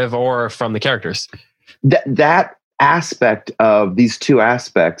narrative or from the characters. That aspect of these two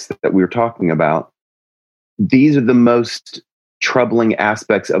aspects that we were talking about, these are the most troubling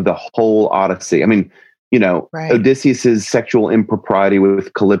aspects of the whole Odyssey. I mean, Odysseus's sexual impropriety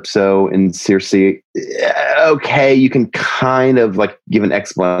with Calypso and Circe. Okay, you can kind of like give an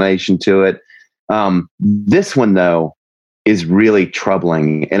explanation to it. This one though is really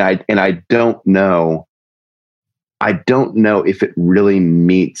troubling, and I don't know if it really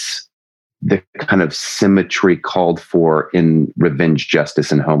meets the kind of symmetry called for in revenge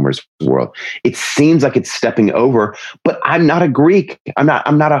justice in Homer's world. It seems like it's stepping over, but I'm not a Greek. I'm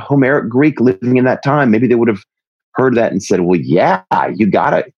not a Homeric Greek living in that time. Maybe they would have heard that and said, well, yeah,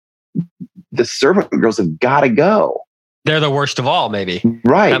 the servant girls have got to go. They're the worst of all, maybe.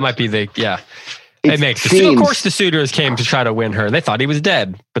 Right. That might be it makes of course the suitors came to try to win her. They thought he was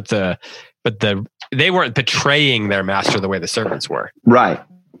dead, but they weren't betraying their master the way the servants were. Right.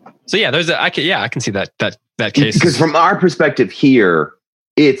 So yeah, I can see that case. Because from our perspective here,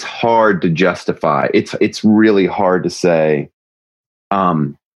 it's hard to justify. It's really hard to say.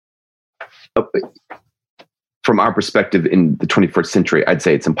 From our perspective in the 21st century, I'd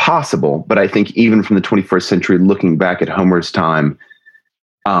say it's impossible. But I think even from the 21st century, looking back at Homer's time,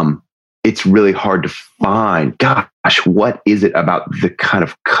 it's really hard to find, gosh, what is it about the kind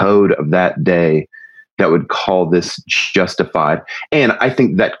of code of that day that would call this justified? And I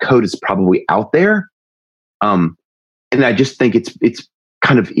think that code is probably out there. And I just think it's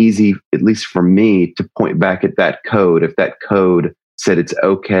kind of easy, at least for me, to point back at that code. If that code said it's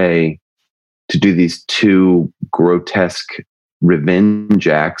okay to do these two grotesque revenge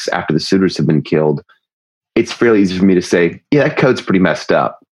acts after the suitors have been killed, it's fairly easy for me to say, yeah, that code's pretty messed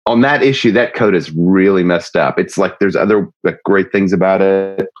up. On that issue, that code is really messed up. It's like there's other great things about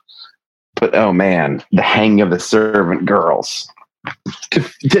it. But oh man, the hanging of the servant girls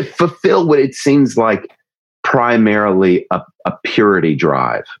to fulfill what it seems like primarily a purity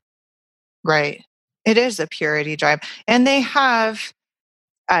drive. Right. It is a purity drive. And they have,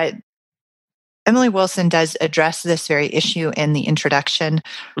 Emily Wilson does address this very issue in the introduction.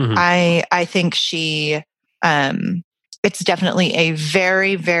 Mm-hmm. I think she, it's definitely a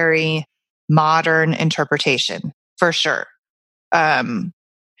very, very modern interpretation for sure. And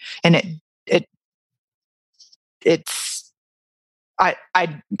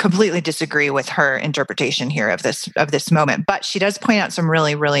I completely disagree with her interpretation here of this moment, but she does point out some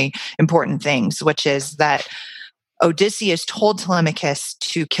really, really important things, which is that Odysseus told Telemachus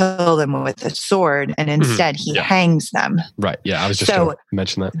to kill them with a sword, and instead he hangs them. Right. Yeah. I was just going to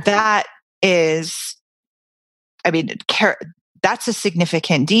mention that. That is, that's a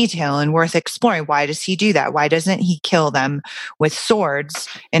significant detail and worth exploring. Why does he do that? Why doesn't he kill them with swords?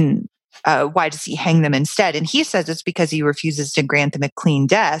 And why does he hang them instead? And he says it's because he refuses to grant them a clean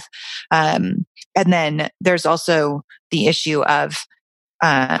death. And then there's also the issue of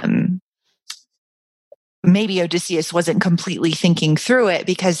maybe Odysseus wasn't completely thinking through it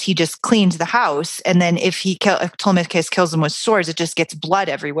because he just cleaned the house. And then if Telemachus kills him with swords, it just gets blood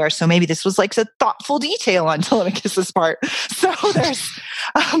everywhere. So maybe this was like a thoughtful detail on Telemachus's part. So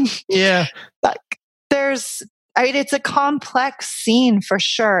there's, it's a complex scene for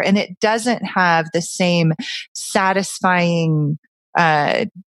sure. And it doesn't have the same satisfying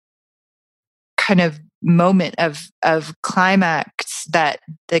kind of moment of climax that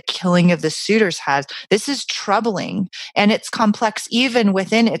the killing of the suitors has. This is troubling, and it's complex even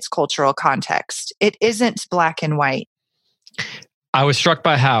within its cultural context. It isn't black and white. I was struck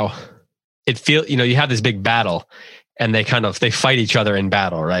by how it feels, you have this big battle and they fight each other in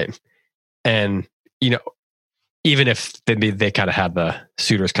battle, right? And, even if they kind of had the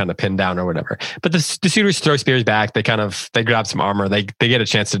suitors kind of pinned down or whatever, but the suitors throw spears back, they grab some armor, they get a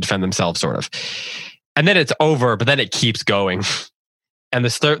chance to defend themselves sort of. And then it's over, but then it keeps going. And the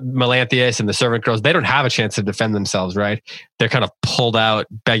Melanthius and the servant girls, they don't have a chance to defend themselves, right? They're kind of pulled out,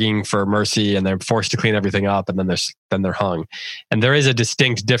 begging for mercy, and they're forced to clean everything up, and then they're hung. And there is a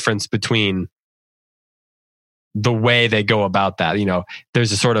distinct difference between the way they go about that. There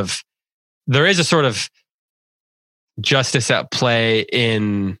is a sort of justice at play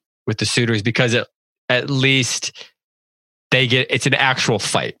with the suitors, because at least it's an actual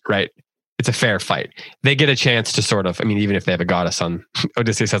fight, right? It's a fair fight. They get a chance to sort of, I mean, even if they have a goddess on,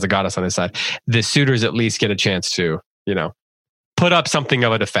 Odysseus has a goddess on his side, the suitors at least get a chance to, put up something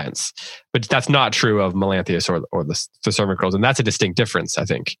of a defense. But that's not true of Melanthius or the servant girls. And that's a distinct difference, I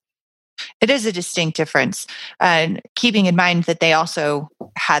think. It is a distinct difference. And keeping in mind that they also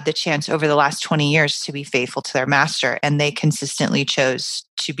had the chance over the last 20 years to be faithful to their master, and they consistently chose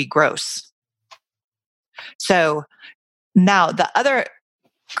to be gross. So now the other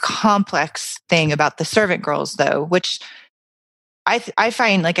complex thing about the servant girls, though, which I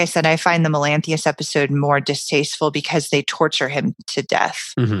find, like I said, I find the Melanthius episode more distasteful because they torture him to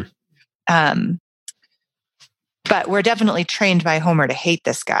death. Mm-hmm. But we're definitely trained by Homer to hate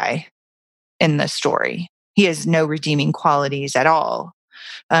this guy in the story. He has no redeeming qualities at all.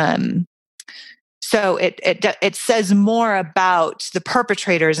 So it says more about the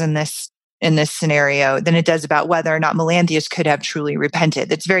perpetrators in this scenario than it does about whether or not Melanthius could have truly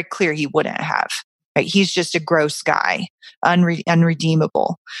repented. It's very clear he wouldn't have. Right? He's just a gross guy,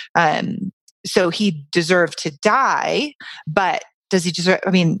 unredeemable. So he deserved to die, but does he deserve?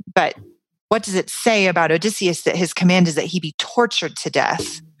 But what does it say about Odysseus that his command is that he be tortured to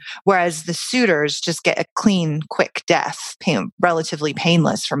death, whereas the suitors just get a clean, quick death, relatively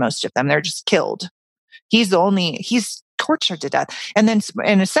painless for most of them. They're just killed. He's tortured to death. And then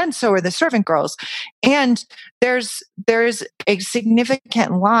in a sense, so are the servant girls. And there's a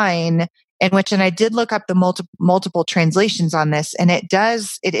significant line in which, and I did look up the multiple translations on this, and it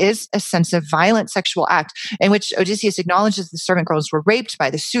is a sense of violent sexual act in which Odysseus acknowledges the servant girls were raped by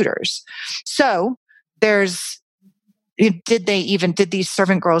the suitors. So did these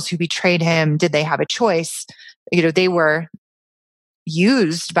servant girls who betrayed him, did they have a choice? They were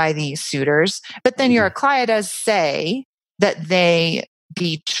used by these suitors, but then Eurycleia does say that they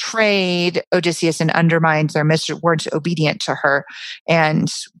betrayed Odysseus and undermined their mistress, weren't obedient to her,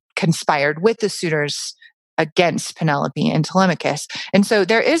 and conspired with the suitors against Penelope and Telemachus. And so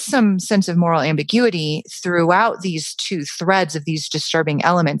there is some sense of moral ambiguity throughout these two threads of these disturbing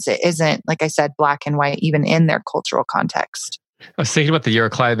elements. It isn't, like I said, black and white, even in their cultural context. I was thinking about the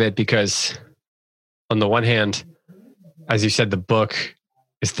Eurycleia bit because on the one hand, as you said, the book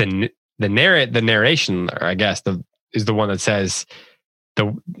is the narration, or I guess is the one that says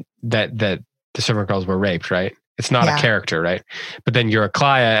that the servant girls were raped, right? It's not a character, right? But then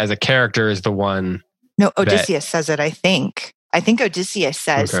Eurycleia as a character is the one. No, Odysseus says it, I think. I think Odysseus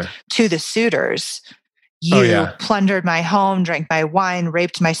says to the suitors, you plundered my home, drank my wine,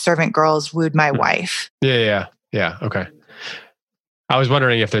 raped my servant girls, wooed my wife. Yeah. Okay. I was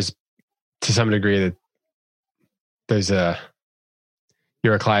wondering if there's, to some degree, that there's a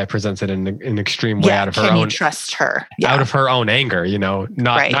Eurycleia presents it in an extreme way out of her own. Can you trust her? Yeah. Out of her own anger,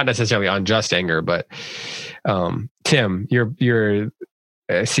 not necessarily unjust anger, but Tim, you're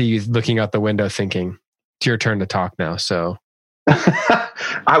I see you looking out the window thinking it's your turn to talk now. So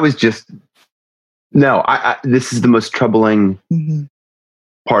I was just this is the most troubling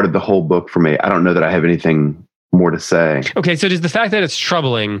part of the whole book for me. I don't know that I have anything more to say. Okay, so does the fact that it's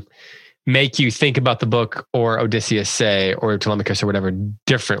troubling make you think about the book or Odysseus, say, or Telemachus or whatever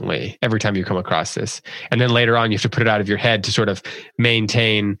differently every time you come across this? And then later on, you have to put it out of your head to sort of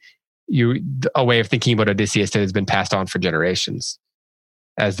maintain a way of thinking about Odysseus that has been passed on for generations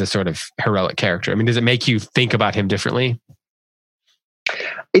as the sort of heroic character. I mean, does it make you think about him differently?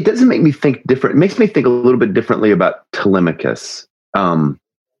 It doesn't make me think different. It makes me think a little bit differently about Telemachus.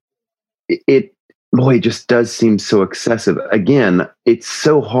 It just does seem so excessive. Again, it's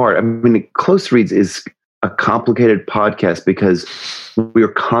so hard. I mean, Close Reads is a complicated podcast because we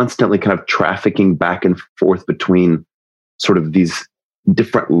are constantly kind of trafficking back and forth between sort of these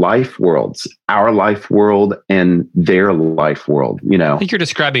different life worlds, our life world and their life world, I think you're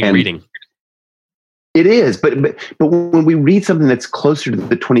describing reading. It is, but when we read something that's closer to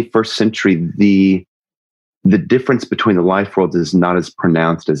the 21st century, the difference between the life worlds is not as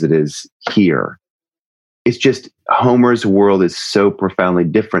pronounced as it is here. It's just Homer's world is so profoundly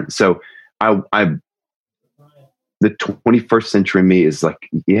different. So the 21st century me is like,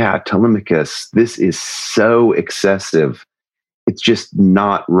 Telemachus, this is so excessive. It's just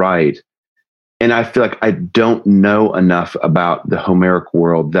not right. And I feel like I don't know enough about the Homeric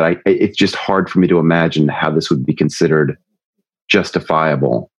world that it's just hard for me to imagine how this would be considered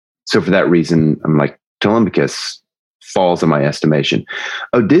justifiable. So for that reason, I'm like, Telemachus falls in my estimation.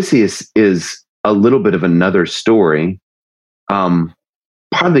 Odysseus is a little bit of another story, partly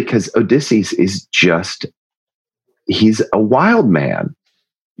because Odysseus is he's a wild man.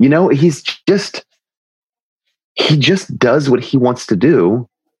 He just does what he wants to do.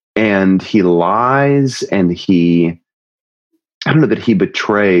 and he lies, and I don't know that he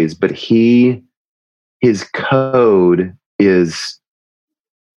betrays, but his code is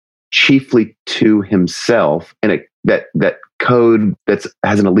chiefly to himself, and that code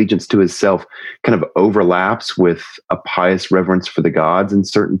has an allegiance to himself kind of overlaps with a pious reverence for the gods in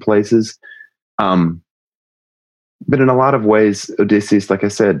certain places. But in a lot of ways, Odysseus, like I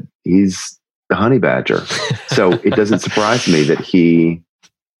said, he's the honey badger. So it doesn't surprise me that he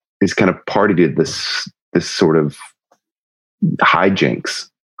is kind of party to this sort of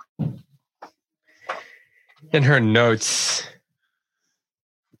hijinks. In her notes,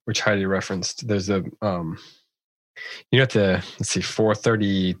 which Heidi referenced, there's a at the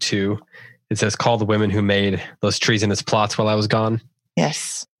 432, it says, "Call the women who made those treasonous plots while I was gone."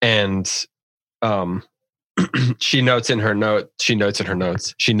 Yes. And she notes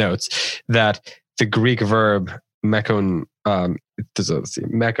that the Greek verb mekanunto,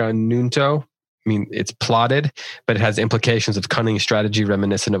 I mean, it's plotted, but it has implications of cunning strategy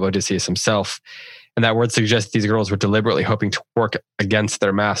reminiscent of Odysseus himself. And that word suggests these girls were deliberately hoping to work against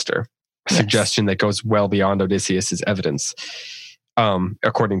their master, a suggestion that goes well beyond Odysseus's evidence,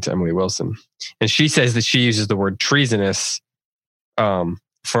 according to Emily Wilson. And she says that she uses the word treasonous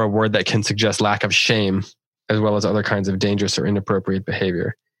for a word that can suggest lack of shame, as well as other kinds of dangerous or inappropriate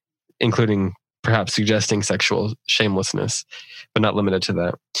behavior, including perhaps suggesting sexual shamelessness, but not limited to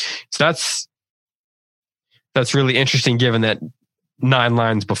that. So that's really interesting, given that 9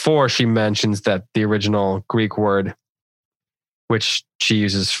 lines before she mentions that the original Greek word, which she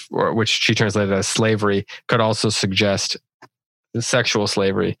uses, or which she translated as slavery, could also suggest sexual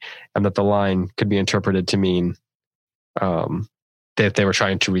slavery, and that the line could be interpreted to mean that they were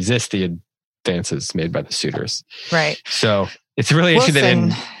trying to resist the advances made by the suitors. Right. So it's really interesting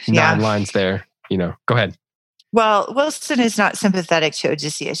that in 9 lines there, go ahead. Well, Wilson is not sympathetic to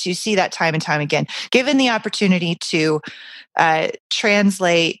Odysseus. You see that time and time again. Given the opportunity to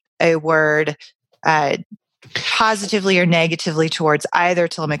translate a word positively or negatively towards either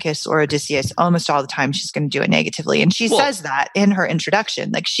Telemachus or Odysseus, almost all the time she's going to do it negatively. And she says that in her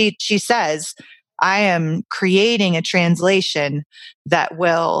introduction. Like she says, I am creating a translation that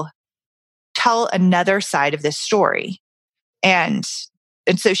will tell another side of this story. And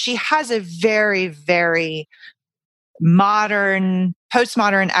so she has a very, very postmodern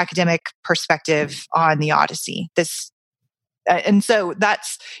academic perspective on the Odyssey. And so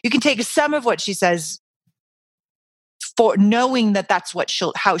you can take some of what she says for knowing that that's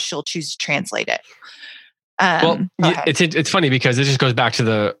how she'll choose to translate it. It's funny because it just goes back to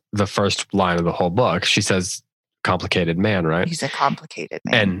the first line of the whole book. She says, "Complicated man," right? He's a complicated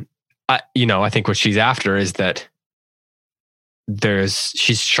man. And I think what she's after is that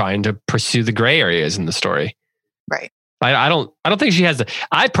she's trying to pursue the gray areas in the story. Right. I don't think she has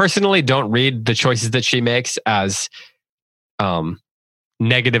I personally don't read the choices that she makes as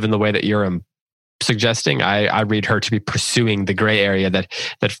negative in the way that you're suggesting. I read her to be pursuing the gray area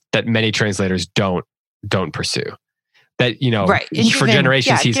that many translators don't pursue. That, right. For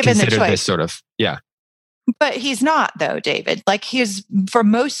generations he's considered this sort of, But he's not, though, David. Like, for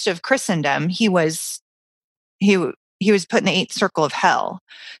most of Christendom, he was put in the 8th circle of hell.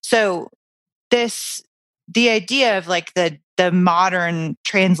 So the idea of like the modern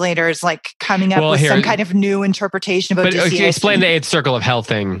translators like coming up with some kind of new interpretation of Odysseus. But explain the 8th circle of hell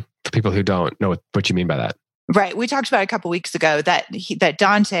thing for people who don't know what you mean by that. Right. We talked about it a couple weeks ago that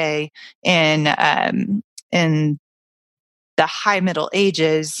Dante in the High Middle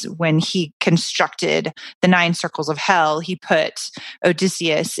Ages, when he constructed the 9 circles of hell, he put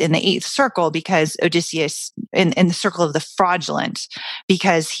Odysseus in the 8th circle because Odysseus in the circle of the fraudulent,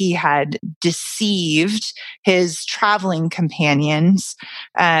 because he had deceived his traveling companions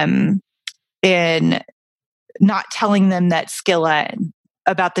in not telling them that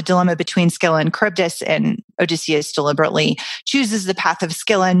about the dilemma between Scylla and Charybdis, and Odysseus deliberately chooses the path of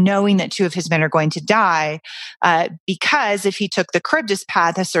Scylla, knowing that 2 of his men are going to die, because if he took the Charybdis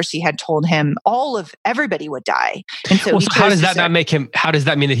path, as Circe had told him, everybody would die. And so, how does that not make him? How does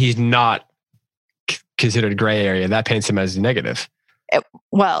that mean that he's not considered gray area? That paints him as negative.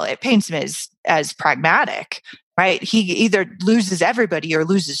 It paints him as pragmatic, right? He either loses everybody or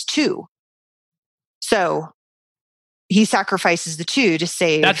loses 2. So he sacrifices the 2 to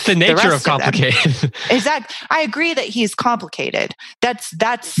save. That's the nature of complicated. Exactly. I agree that he's complicated. That's.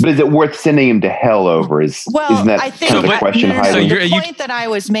 But is it worth sending him to hell over? Isn't that I think kind of the question? The point that I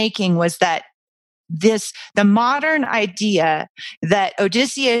was making was that the modern idea that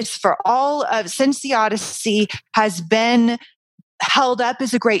Odysseus, since the Odyssey, has been held up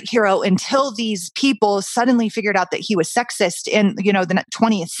as a great hero until these people suddenly figured out that he was sexist in, the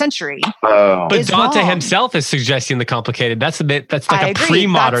 20th century. Oh, But Dante wrong. himself is suggesting the complicated. That's like I a agree.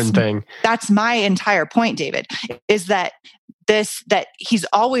 pre-modern thing. That's my entire point, David, is that he's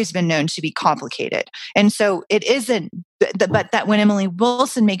always been known to be complicated. And so it isn't, but that when Emily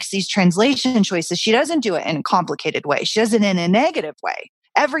Wilson makes these translation choices, she doesn't do it in a complicated way. She does it in a negative way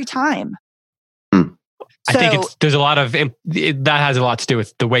every time. I think there's a lot of, that has a lot to do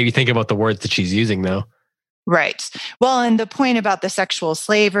with the way you think about the words that she's using, though. Right. Well, and the point about the sexual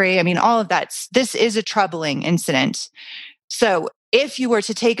slavery, I mean, all of that, this is a troubling incident. So if you were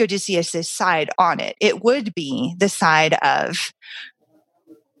to take Odysseus' side on it, it would be the side of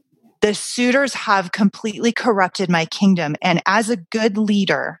the suitors have completely corrupted my kingdom. And as a good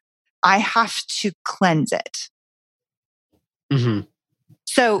leader, I have to cleanse it. Mm-hmm.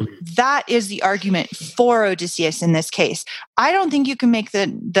 So that is the argument for Odysseus in this case. I don't think you can make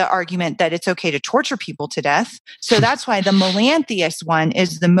the argument that it's okay to torture people to death. So that's why the Melanthius one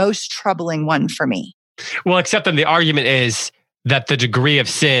is the most troubling one for me. Well, except that the argument is that the degree of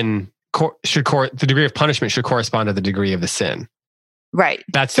sin the degree of punishment should correspond to the degree of the sin. Right.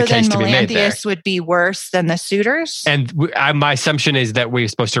 That's the case to be made there. Melanthius would be worse than the suitors. And my assumption is that we're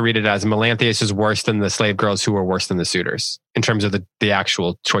supposed to read it as Melanthius is worse than the slave girls who were worse than the suitors in terms of the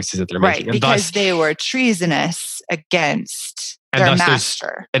actual choices that they're making. Right, because they were treasonous against their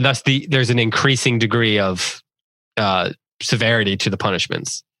master. And thus there's an increasing degree of severity to the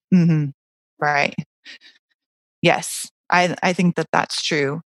punishments. Mm-hmm. Right. Yes, I think that's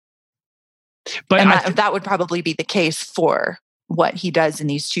true. But that would probably be the case for what he does in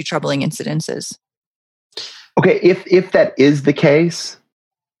these two troubling incidences. Okay, if that is the case,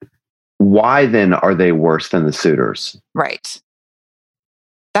 why then are they worse than the suitors? Right.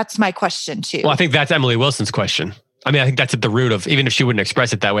 That's my question too. Well, I think that's Emily Wilson's question. I mean, I think that's at the root of, even if she wouldn't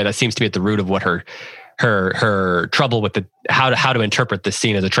express it that way, that seems to be at the root of what her trouble with how to interpret this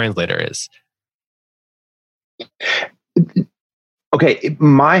scene as a translator is. Okay,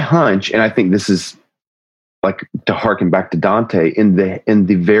 my hunch, and I think this is like to harken back to Dante, in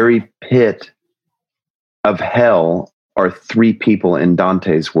the very pit of hell are three people in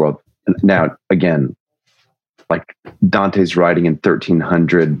Dante's world. Now, again, like Dante's writing in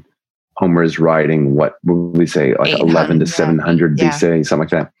 1300, Homer is writing what would we say, like 11 to 700 BC, something like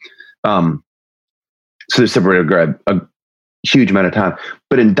that. So they're separated a huge amount of time.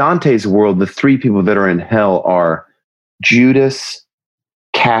 But in Dante's world, the three people that are in hell are Judas,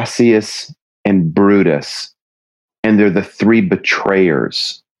 Cassius, and Brutus, and they're the three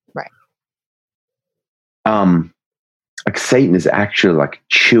betrayers. Right. Like Satan is actually like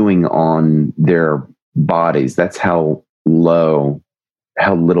chewing on their bodies. That's how little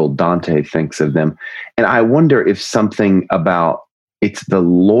Dante thinks of them. And I wonder if something about it's the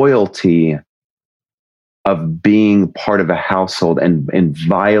loyalty of being part of a household and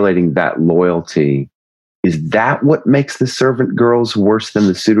violating that loyalty. Is that what makes the servant girls worse than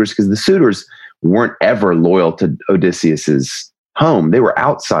the suitors? Because the suitors weren't ever loyal to Odysseus's home. They were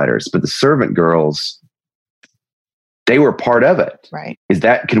outsiders, but the servant girls, they were part of it. Right.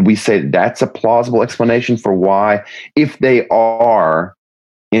 Could we say that's a plausible explanation for why, if they are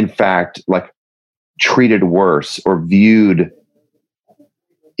in fact like treated worse or viewed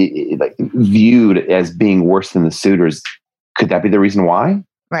as being worse than the suitors, could that be the reason why?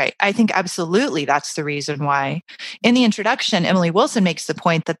 Right. I think absolutely that's the reason why. In the introduction, Emily Wilson makes the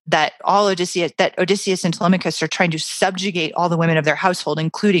point that Odysseus and Telemachus are trying to subjugate all the women of their household,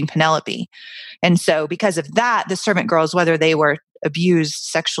 including Penelope. And so because of that, the servant girls, whether they were abused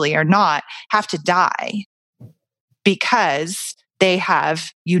sexually or not, have to die because they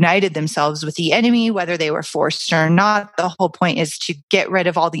have united themselves with the enemy, whether they were forced or not. The whole point is to get rid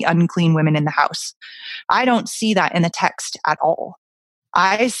of all the unclean women in the house. I don't see that in the text at all.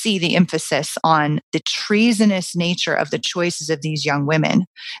 I see the emphasis on the treasonous nature of the choices of these young women,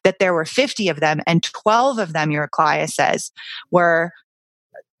 that there were 50 of them and 12 of them, Eurycleia says, were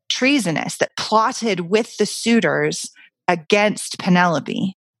treasonous, that plotted with the suitors against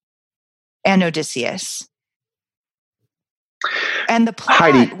Penelope and Odysseus. And the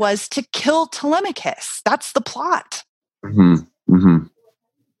plot was to kill Telemachus. That's the plot. Mm-hmm. Mm-hmm.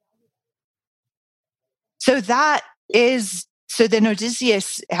 So then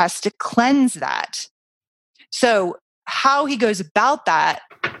Odysseus has to cleanse that. So how he goes about that,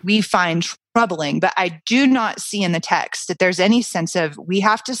 we find troubling, but I do not see in the text that there's any sense of we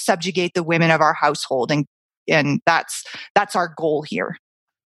have to subjugate the women of our household, and that's our goal here.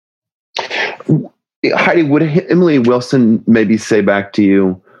 Heidi, would Emily Wilson maybe say back to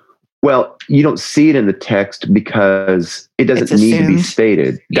you, Well, you don't see it in the text because it doesn't need to be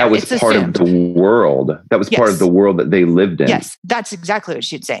stated. Yeah, that was part of the world. That was part of the world that they lived in. Yes, that's exactly what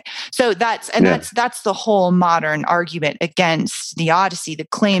she'd say. So that's the whole modern argument against the Odyssey. The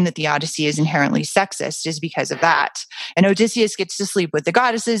claim that the Odyssey is inherently sexist is because of that. And Odysseus gets to sleep with the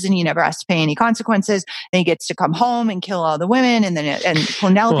goddesses, and he never has to pay any consequences. Then he gets to come home and kill all the women, and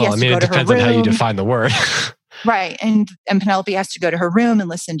Penelope has to go to her room. It depends on how you define the word. Right. And Penelope has to go to her room and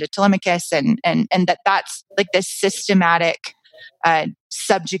listen to Telemachus, and that's like this systematic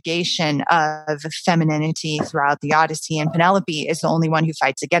subjugation of femininity throughout the Odyssey. And Penelope is the only one who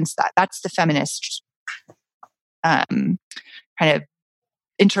fights against that. That's the feminist kind of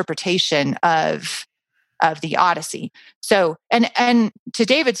interpretation of the Odyssey. So, and to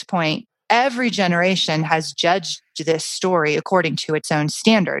David's point, every generation has judged this story according to its own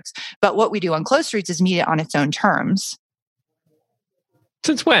standards. But what we do on Close Reads is meet it on its own terms.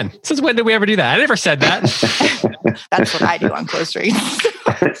 Since when? Since when did we ever do that? I never said that. That's what I do on Close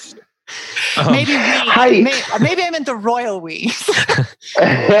Reads. Maybe I meant the royal we.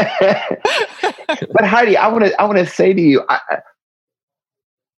 But Heidi, I want to say to you,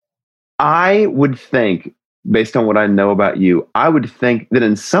 I would think, based on what I know about you, I would think that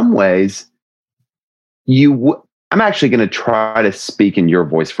in some ways I'm actually going to try to speak in your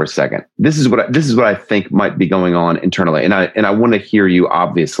voice for a second. This is what I think might be going on internally, and I want to hear you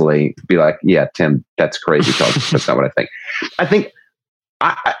obviously be like, yeah, Tim, that's crazy. That's not what I think. I think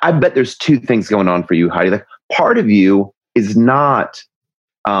I bet there's two things going on for you, Heidi. Like, part of you is not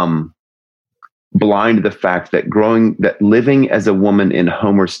blind to the fact that living as a woman in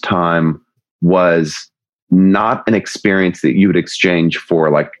Homer's time was not an experience that you would exchange for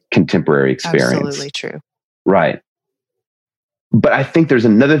like contemporary experience. Absolutely true. Right. But I think there's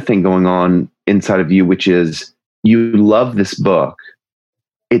another thing going on inside of you, which is you love this book.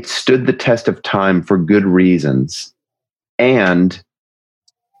 It stood the test of time for good reasons. And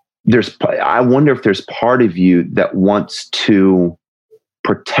I wonder if there's part of you that wants to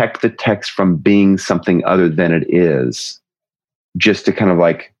protect the text from being something other than it is, just to kind of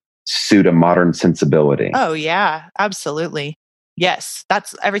like suit a modern sensibility. Oh yeah, absolutely. Yes,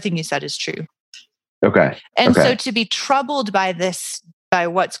 that's everything you said is true. Okay. And so to be troubled by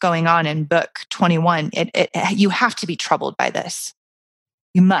what's going on in book 21, you have to be troubled by this.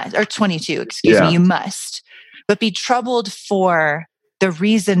 You must, or 22, excuse me, you must. But be troubled for the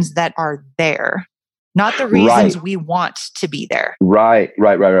reasons that are there, not the reasons we want to be there. Right.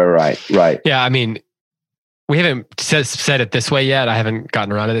 Yeah, I mean, we haven't said it this way yet. I haven't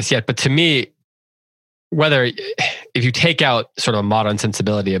gotten around to this yet. But to me, if you take out sort of a modern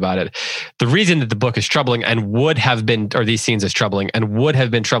sensibility about it, the reason that the book is troubling and would have been, or these scenes is troubling and would have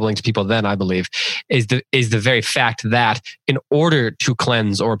been troubling to people then, I believe, is the very fact that in order to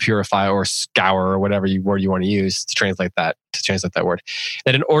cleanse or purify or scour or whatever word you want to use to translate that word,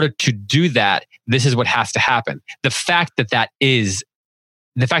 that in order to do that, this is what has to happen. The fact that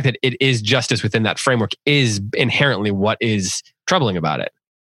it is justice within that framework is inherently what is troubling about it.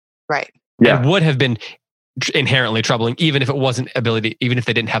 Right. Yeah. It would have been inherently troubling, even if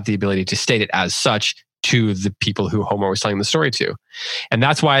they didn't have the ability to state it as such to the people who Homer was telling the story to. And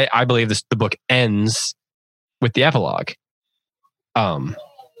that's why I believe the book ends with the epilogue.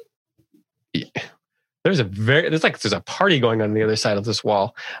 There's a party going on the other side of this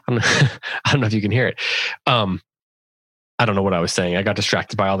wall. I don't know if you can hear it. I don't know what I was saying. I got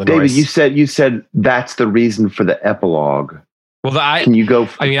distracted by all the noise. David, you said that's the reason for the epilogue. Well, can you go?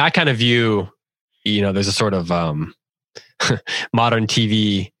 I mean, I kind of view, there's a sort of modern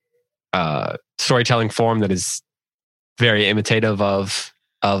TV storytelling form that is very imitative of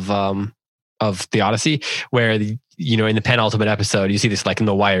the Odyssey, where in the penultimate episode, you see this like in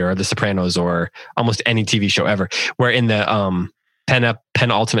The Wire or The Sopranos or almost any TV show ever, where in the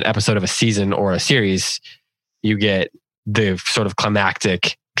penultimate episode of a season or a series, you get the sort of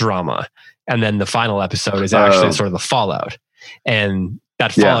climactic drama, and then the final episode is actually sort of the fallout. And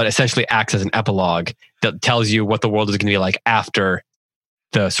that fallout essentially acts as an epilogue that tells you what the world is going to be like after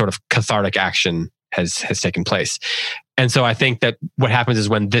the sort of cathartic action has taken place. And so I think that what happens is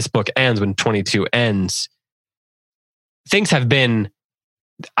when this book ends, when 22 ends, things have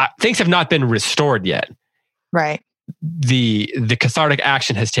not been restored yet. Right. The cathartic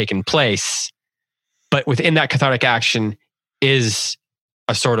action has taken place, but within that cathartic action is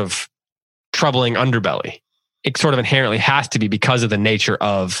a sort of troubling underbelly. It sort of inherently has to be because of the nature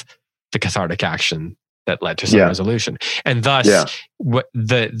of the cathartic action that led to some resolution. And thus,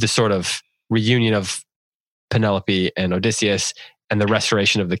 the sort of reunion of Penelope and Odysseus and the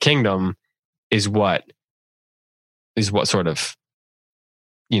restoration of the kingdom is what sort of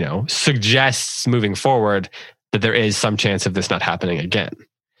suggests moving forward that there is some chance of this not happening again.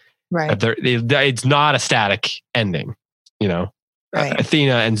 Right. It's not a static ending. Right.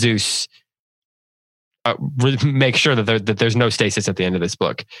 Athena and Zeus make sure that there's no stasis at the end of this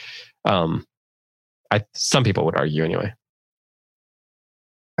book. Some people would argue anyway.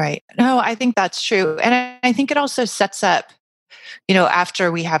 Right. No, I think that's true. And I think it also sets up,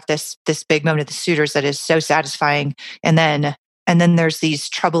 after we have this big moment of the suitors that is so satisfying, and then there's these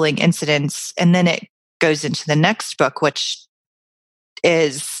troubling incidents, and then it goes into the next book, which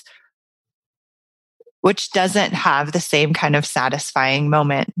doesn't have the same kind of satisfying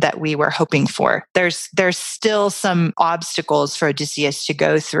moment that we were hoping for. There's still some obstacles for Odysseus to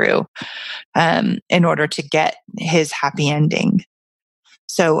go through in order to get his happy ending.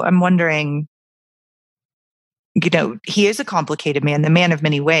 So I'm wondering, he is a complicated man, the man of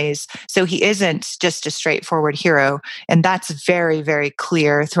many ways. So he isn't just a straightforward hero. And that's very, very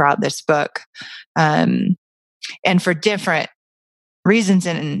clear throughout this book. And for different reasons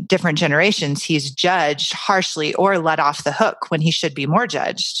in different generations, he's judged harshly or let off the hook when he should be more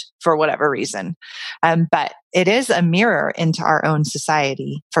judged for whatever reason. But it is a mirror into our own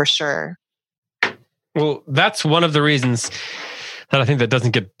society for sure. Well, that's one of the reasons that I think that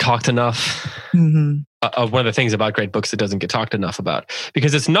doesn't get talked enough. Mm-hmm. One of the things about great books that doesn't get talked enough about,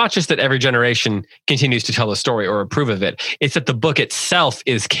 because it's not just that every generation continues to tell a story or approve of it. It's that the book itself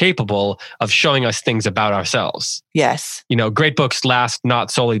is capable of showing us things about ourselves. Yes. Great books last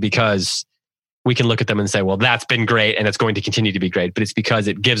not solely because we can look at them and say, well, that's been great and it's going to continue to be great, but it's because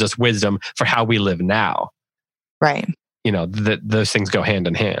it gives us wisdom for how we live now. Right. Those things go hand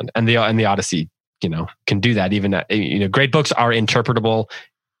in hand, and the Odyssey, can do that. Even great books are interpretable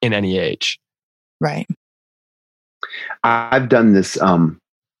in any age. Right. I've done this,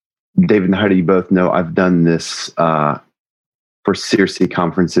 David and Heidi, you both know I've done this for CRC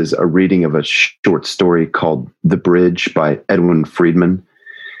conferences, a reading of a short story called The Bridge by Edwin Friedman.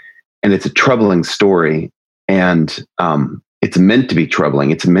 And it's a troubling story, and it's meant to be troubling.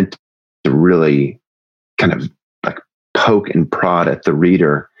 It's meant to really kind of like poke and prod at the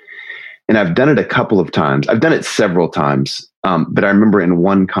reader. And I've done it a couple of times. I've done it several times. But I remember in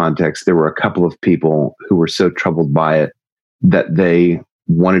one context, there were a couple of people who were so troubled by it that they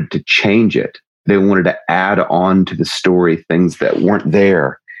wanted to change it. They wanted to add on to the story things that weren't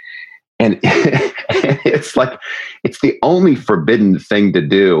there. And it's like, it's the only forbidden thing to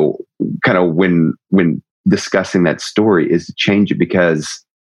do kind of when discussing that story, is to change it, because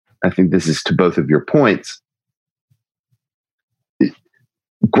I think this is to both of your points.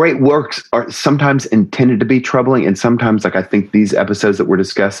 Great works are sometimes intended to be troubling, and sometimes, like I think these episodes that we're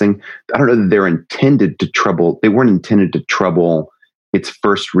discussing, I don't know that they're intended to trouble. They weren't intended to trouble its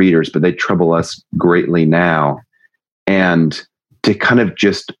first readers, but they trouble us greatly now. And to kind of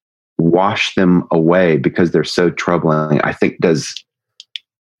just wash them away because they're so troubling, I think does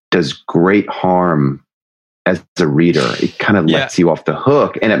great harm as a reader. It kind of lets you off the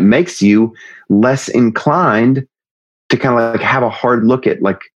hook, and it makes you less inclined to kind of like have a hard look at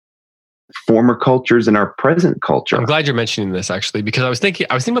like former cultures and our present culture. I'm glad you're mentioning this, actually, because I was thinking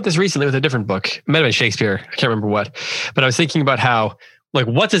about this recently with a different book. It might have been Shakespeare. I can't remember what, but I was thinking about how, like,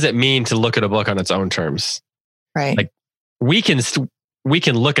 what does it mean to look at a book on its own terms? Right. Like we can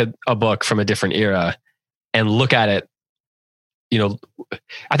look at a book from a different era and look at it.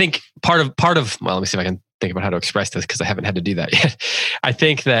 I think part of, well, let me see if I can think about how to express this, because I haven't had to do that yet. I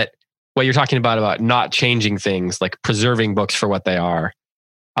think that what you're talking about not changing things, like preserving books for what they are,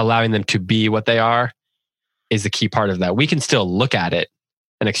 allowing them to be what they are, is the key part of that. We can still look at it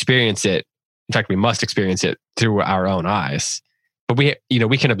and experience it. In fact, we must experience it through our own eyes. But we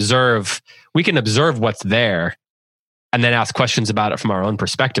can observe what's there and then ask questions about it from our own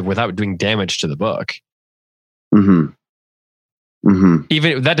perspective without doing damage to the book. Mm-hmm. Mm-hmm.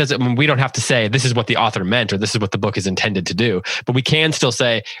 Even that doesn't, we don't have to say this is what the author meant or this is what the book is intended to do, but we can still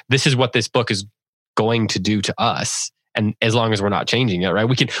say this is what this book is going to do to us. And as long as we're not changing it, right?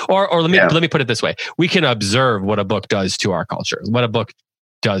 We can, or let me put it this way: we can observe what a book does to our culture, what a book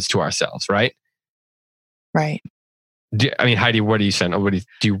does to ourselves, right? Right. Heidi, what are you saying? What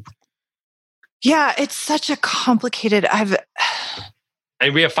do you? Yeah, it's such a complicated.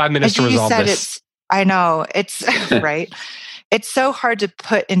 And we have 5 minutes to resolve this. I know it's right. It's so hard to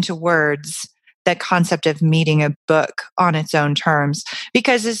put into words that concept of meeting a book on its own terms,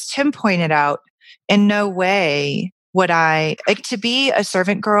 because as Tim pointed out, in no way would I like to be a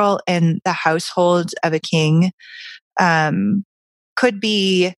servant girl in the household of a king. Could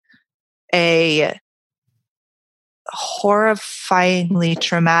be a horrifyingly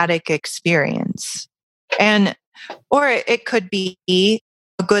traumatic experience, or it could be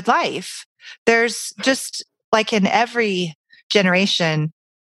good life. There's just like in every generation,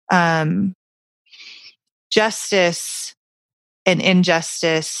 justice and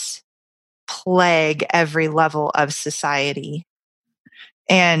injustice plague every level of society.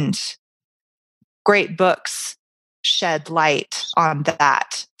 And great books shed light on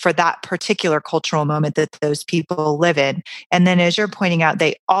that for that particular cultural moment that those people live in. And then as you're pointing out,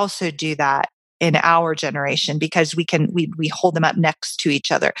 they also do that in our generation because we hold them up next to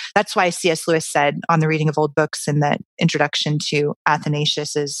each other. That's why C.S. Lewis said on the reading of old books in the introduction to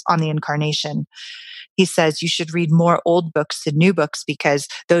Athanasius's On the Incarnation, he says you should read more old books than new books because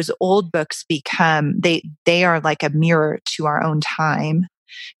those old books become, they are like a mirror to our own time.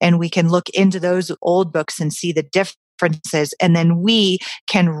 And we can look into those old books and see the differences. And then we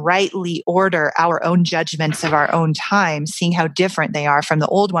can rightly order our own judgments of our own time, seeing how different they are from the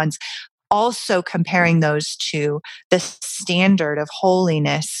old ones. Also comparing those to the standard of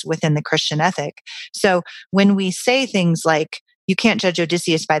holiness within the Christian ethic. So when we say things like, you can't judge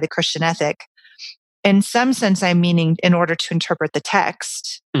Odysseus by the Christian ethic, in some sense, I'm meaning in order to interpret the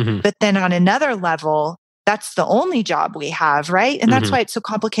text. Mm-hmm. But then on another level, that's the only job we have, right? And that's why it's so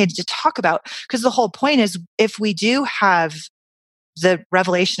complicated to talk about, because the whole point is if we do have the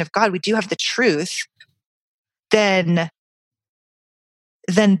revelation of God, we do have the truth, then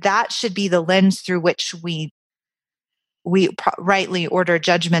that should be the lens through which we rightly order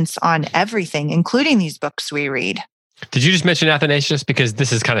judgments on everything, including these books we read. Did you just mention Athanasius? Because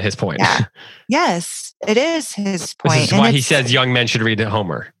this is kind of his point. Yeah. Yes, it is his point. This is why he says young men should read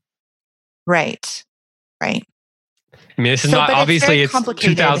Homer. Right. I mean, this is not, obviously it's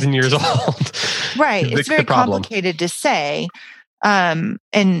 2,000 years old. Right. It's very complicated to say and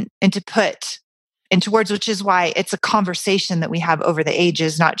to put into words, which is why it's a conversation that we have over the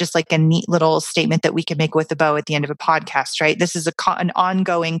ages, not just like a neat little statement that we can make with a bow at the end of a podcast, right? This is an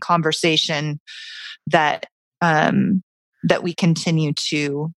ongoing conversation that we continue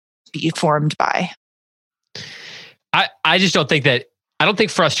to be formed by. I just don't think that, I don't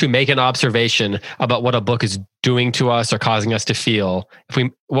think for us to make an observation about what a book is doing to us or causing us to feel,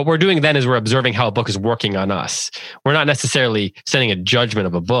 what we're doing then is we're observing how a book is working on us. We're not necessarily setting a judgment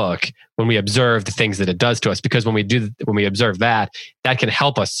of a book when we observe the things that it does to us, because when we observe that can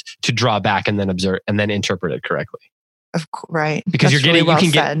help us to draw back and then observe and then interpret it correctly. Right. Because you can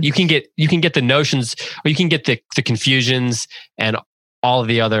get the notions, or you can get the confusions and all of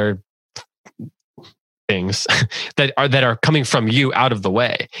the other things that are coming from you out of the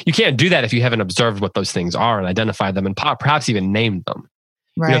way. You can't do that if you haven't observed what those things are and identified them and perhaps even named them.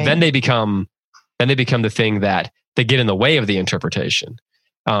 Right. Then they become the thing that they get in the way of the interpretation.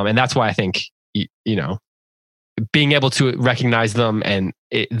 And that's why I think being able to recognize them, and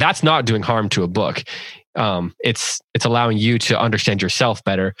that's not doing harm to a book. It's allowing you to understand yourself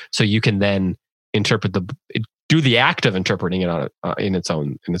better, so you can then do the act of interpreting it in its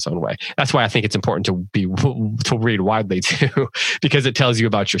own way. That's why I think it's important to read widely too, because it tells you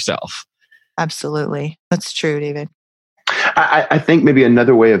about yourself. Absolutely, that's true, David. I think maybe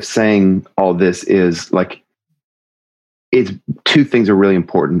another way of saying all this is like, it's two things are really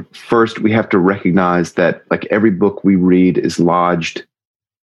important. First, we have to recognize that like every book we read is lodged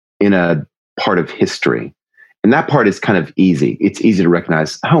in a part of history. And that part is kind of easy. It's easy to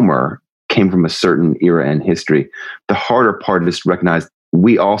recognize. Homer came from a certain era in history. The harder part is to recognize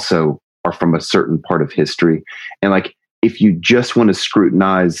we also are from a certain part of history. And like, if you just want to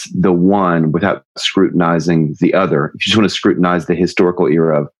scrutinize the one without scrutinizing the other, if you just want to scrutinize the historical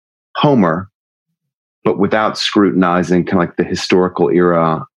era of Homer, but without scrutinizing kind of like the historical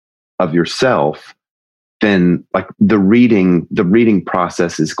era of yourself, then like the reading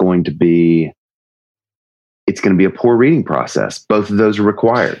process is going to be, it's going to be a poor reading process. Both of those are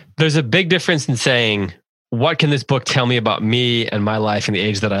required. There's a big difference in saying, what can this book tell me about me and my life and the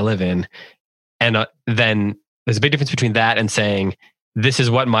age that I live in? And then there's a big difference between that and saying, this is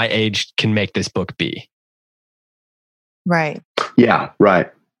what my age can make this book be. Right. Yeah.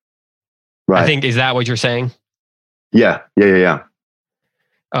 Right. I think, is that what you're saying? Yeah.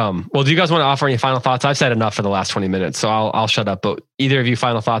 Well, do you guys want to offer any final thoughts? I've said enough for the last 20 minutes, so I'll shut up. But either of you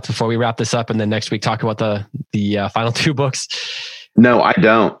final thoughts before we wrap this up, and then next week talk about the final two books? No, I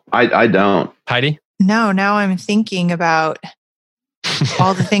don't. I don't. Heidi? No, now I'm thinking about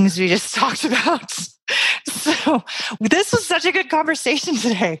all the things we just talked about. So this was such a good conversation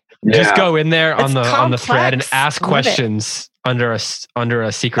today. Yeah. Just go in there on the thread and ask Love questions under a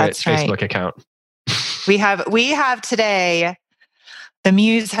secret Facebook account. We have today. The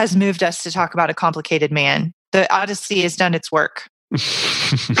muse has moved us to talk about a complicated man. The Odyssey has done its work.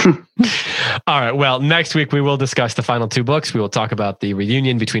 All right. Well, next week we will discuss the final two books. We will talk about the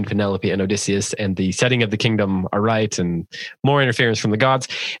reunion between Penelope and Odysseus and the setting of the kingdom aright and more interference from the gods.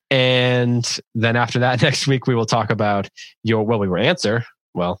 And then after that, next week we will talk about we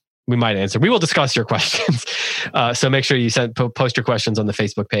might answer. We will discuss your questions. So make sure you post your questions on the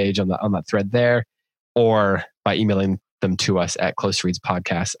Facebook page on that thread there, or by emailing them to us at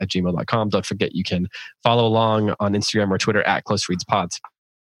closereadspodcast@gmail.com. Don't forget you can follow along on Instagram or Twitter at closereadspods.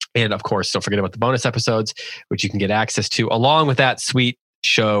 And of course, don't forget about the bonus episodes, which you can get access to along with that sweet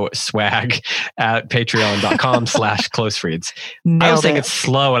show swag at patreon.com/closereads. I was saying it's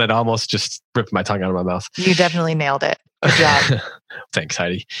slow and it almost just ripped my tongue out of my mouth. You definitely nailed it. Good job. Thanks,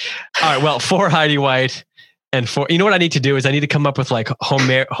 Heidi. All right. Well, for Heidi White and you know what I need to do is I need to come up with like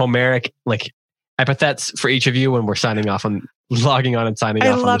Homeric like epithets for each of you when we're signing off on logging on and signing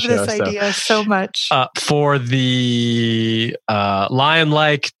off on the show. I love this idea so much. For the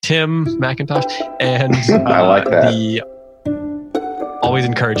lion-like Tim McIntosh and I like that. The always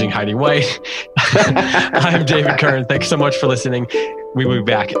encouraging Heidi White. I'm David Kern. Thanks so much for listening. We will be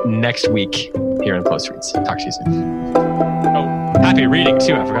back next week here on Close Reads. Talk to you soon. Oh, happy reading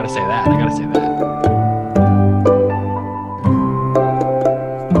too. I forgot to say that.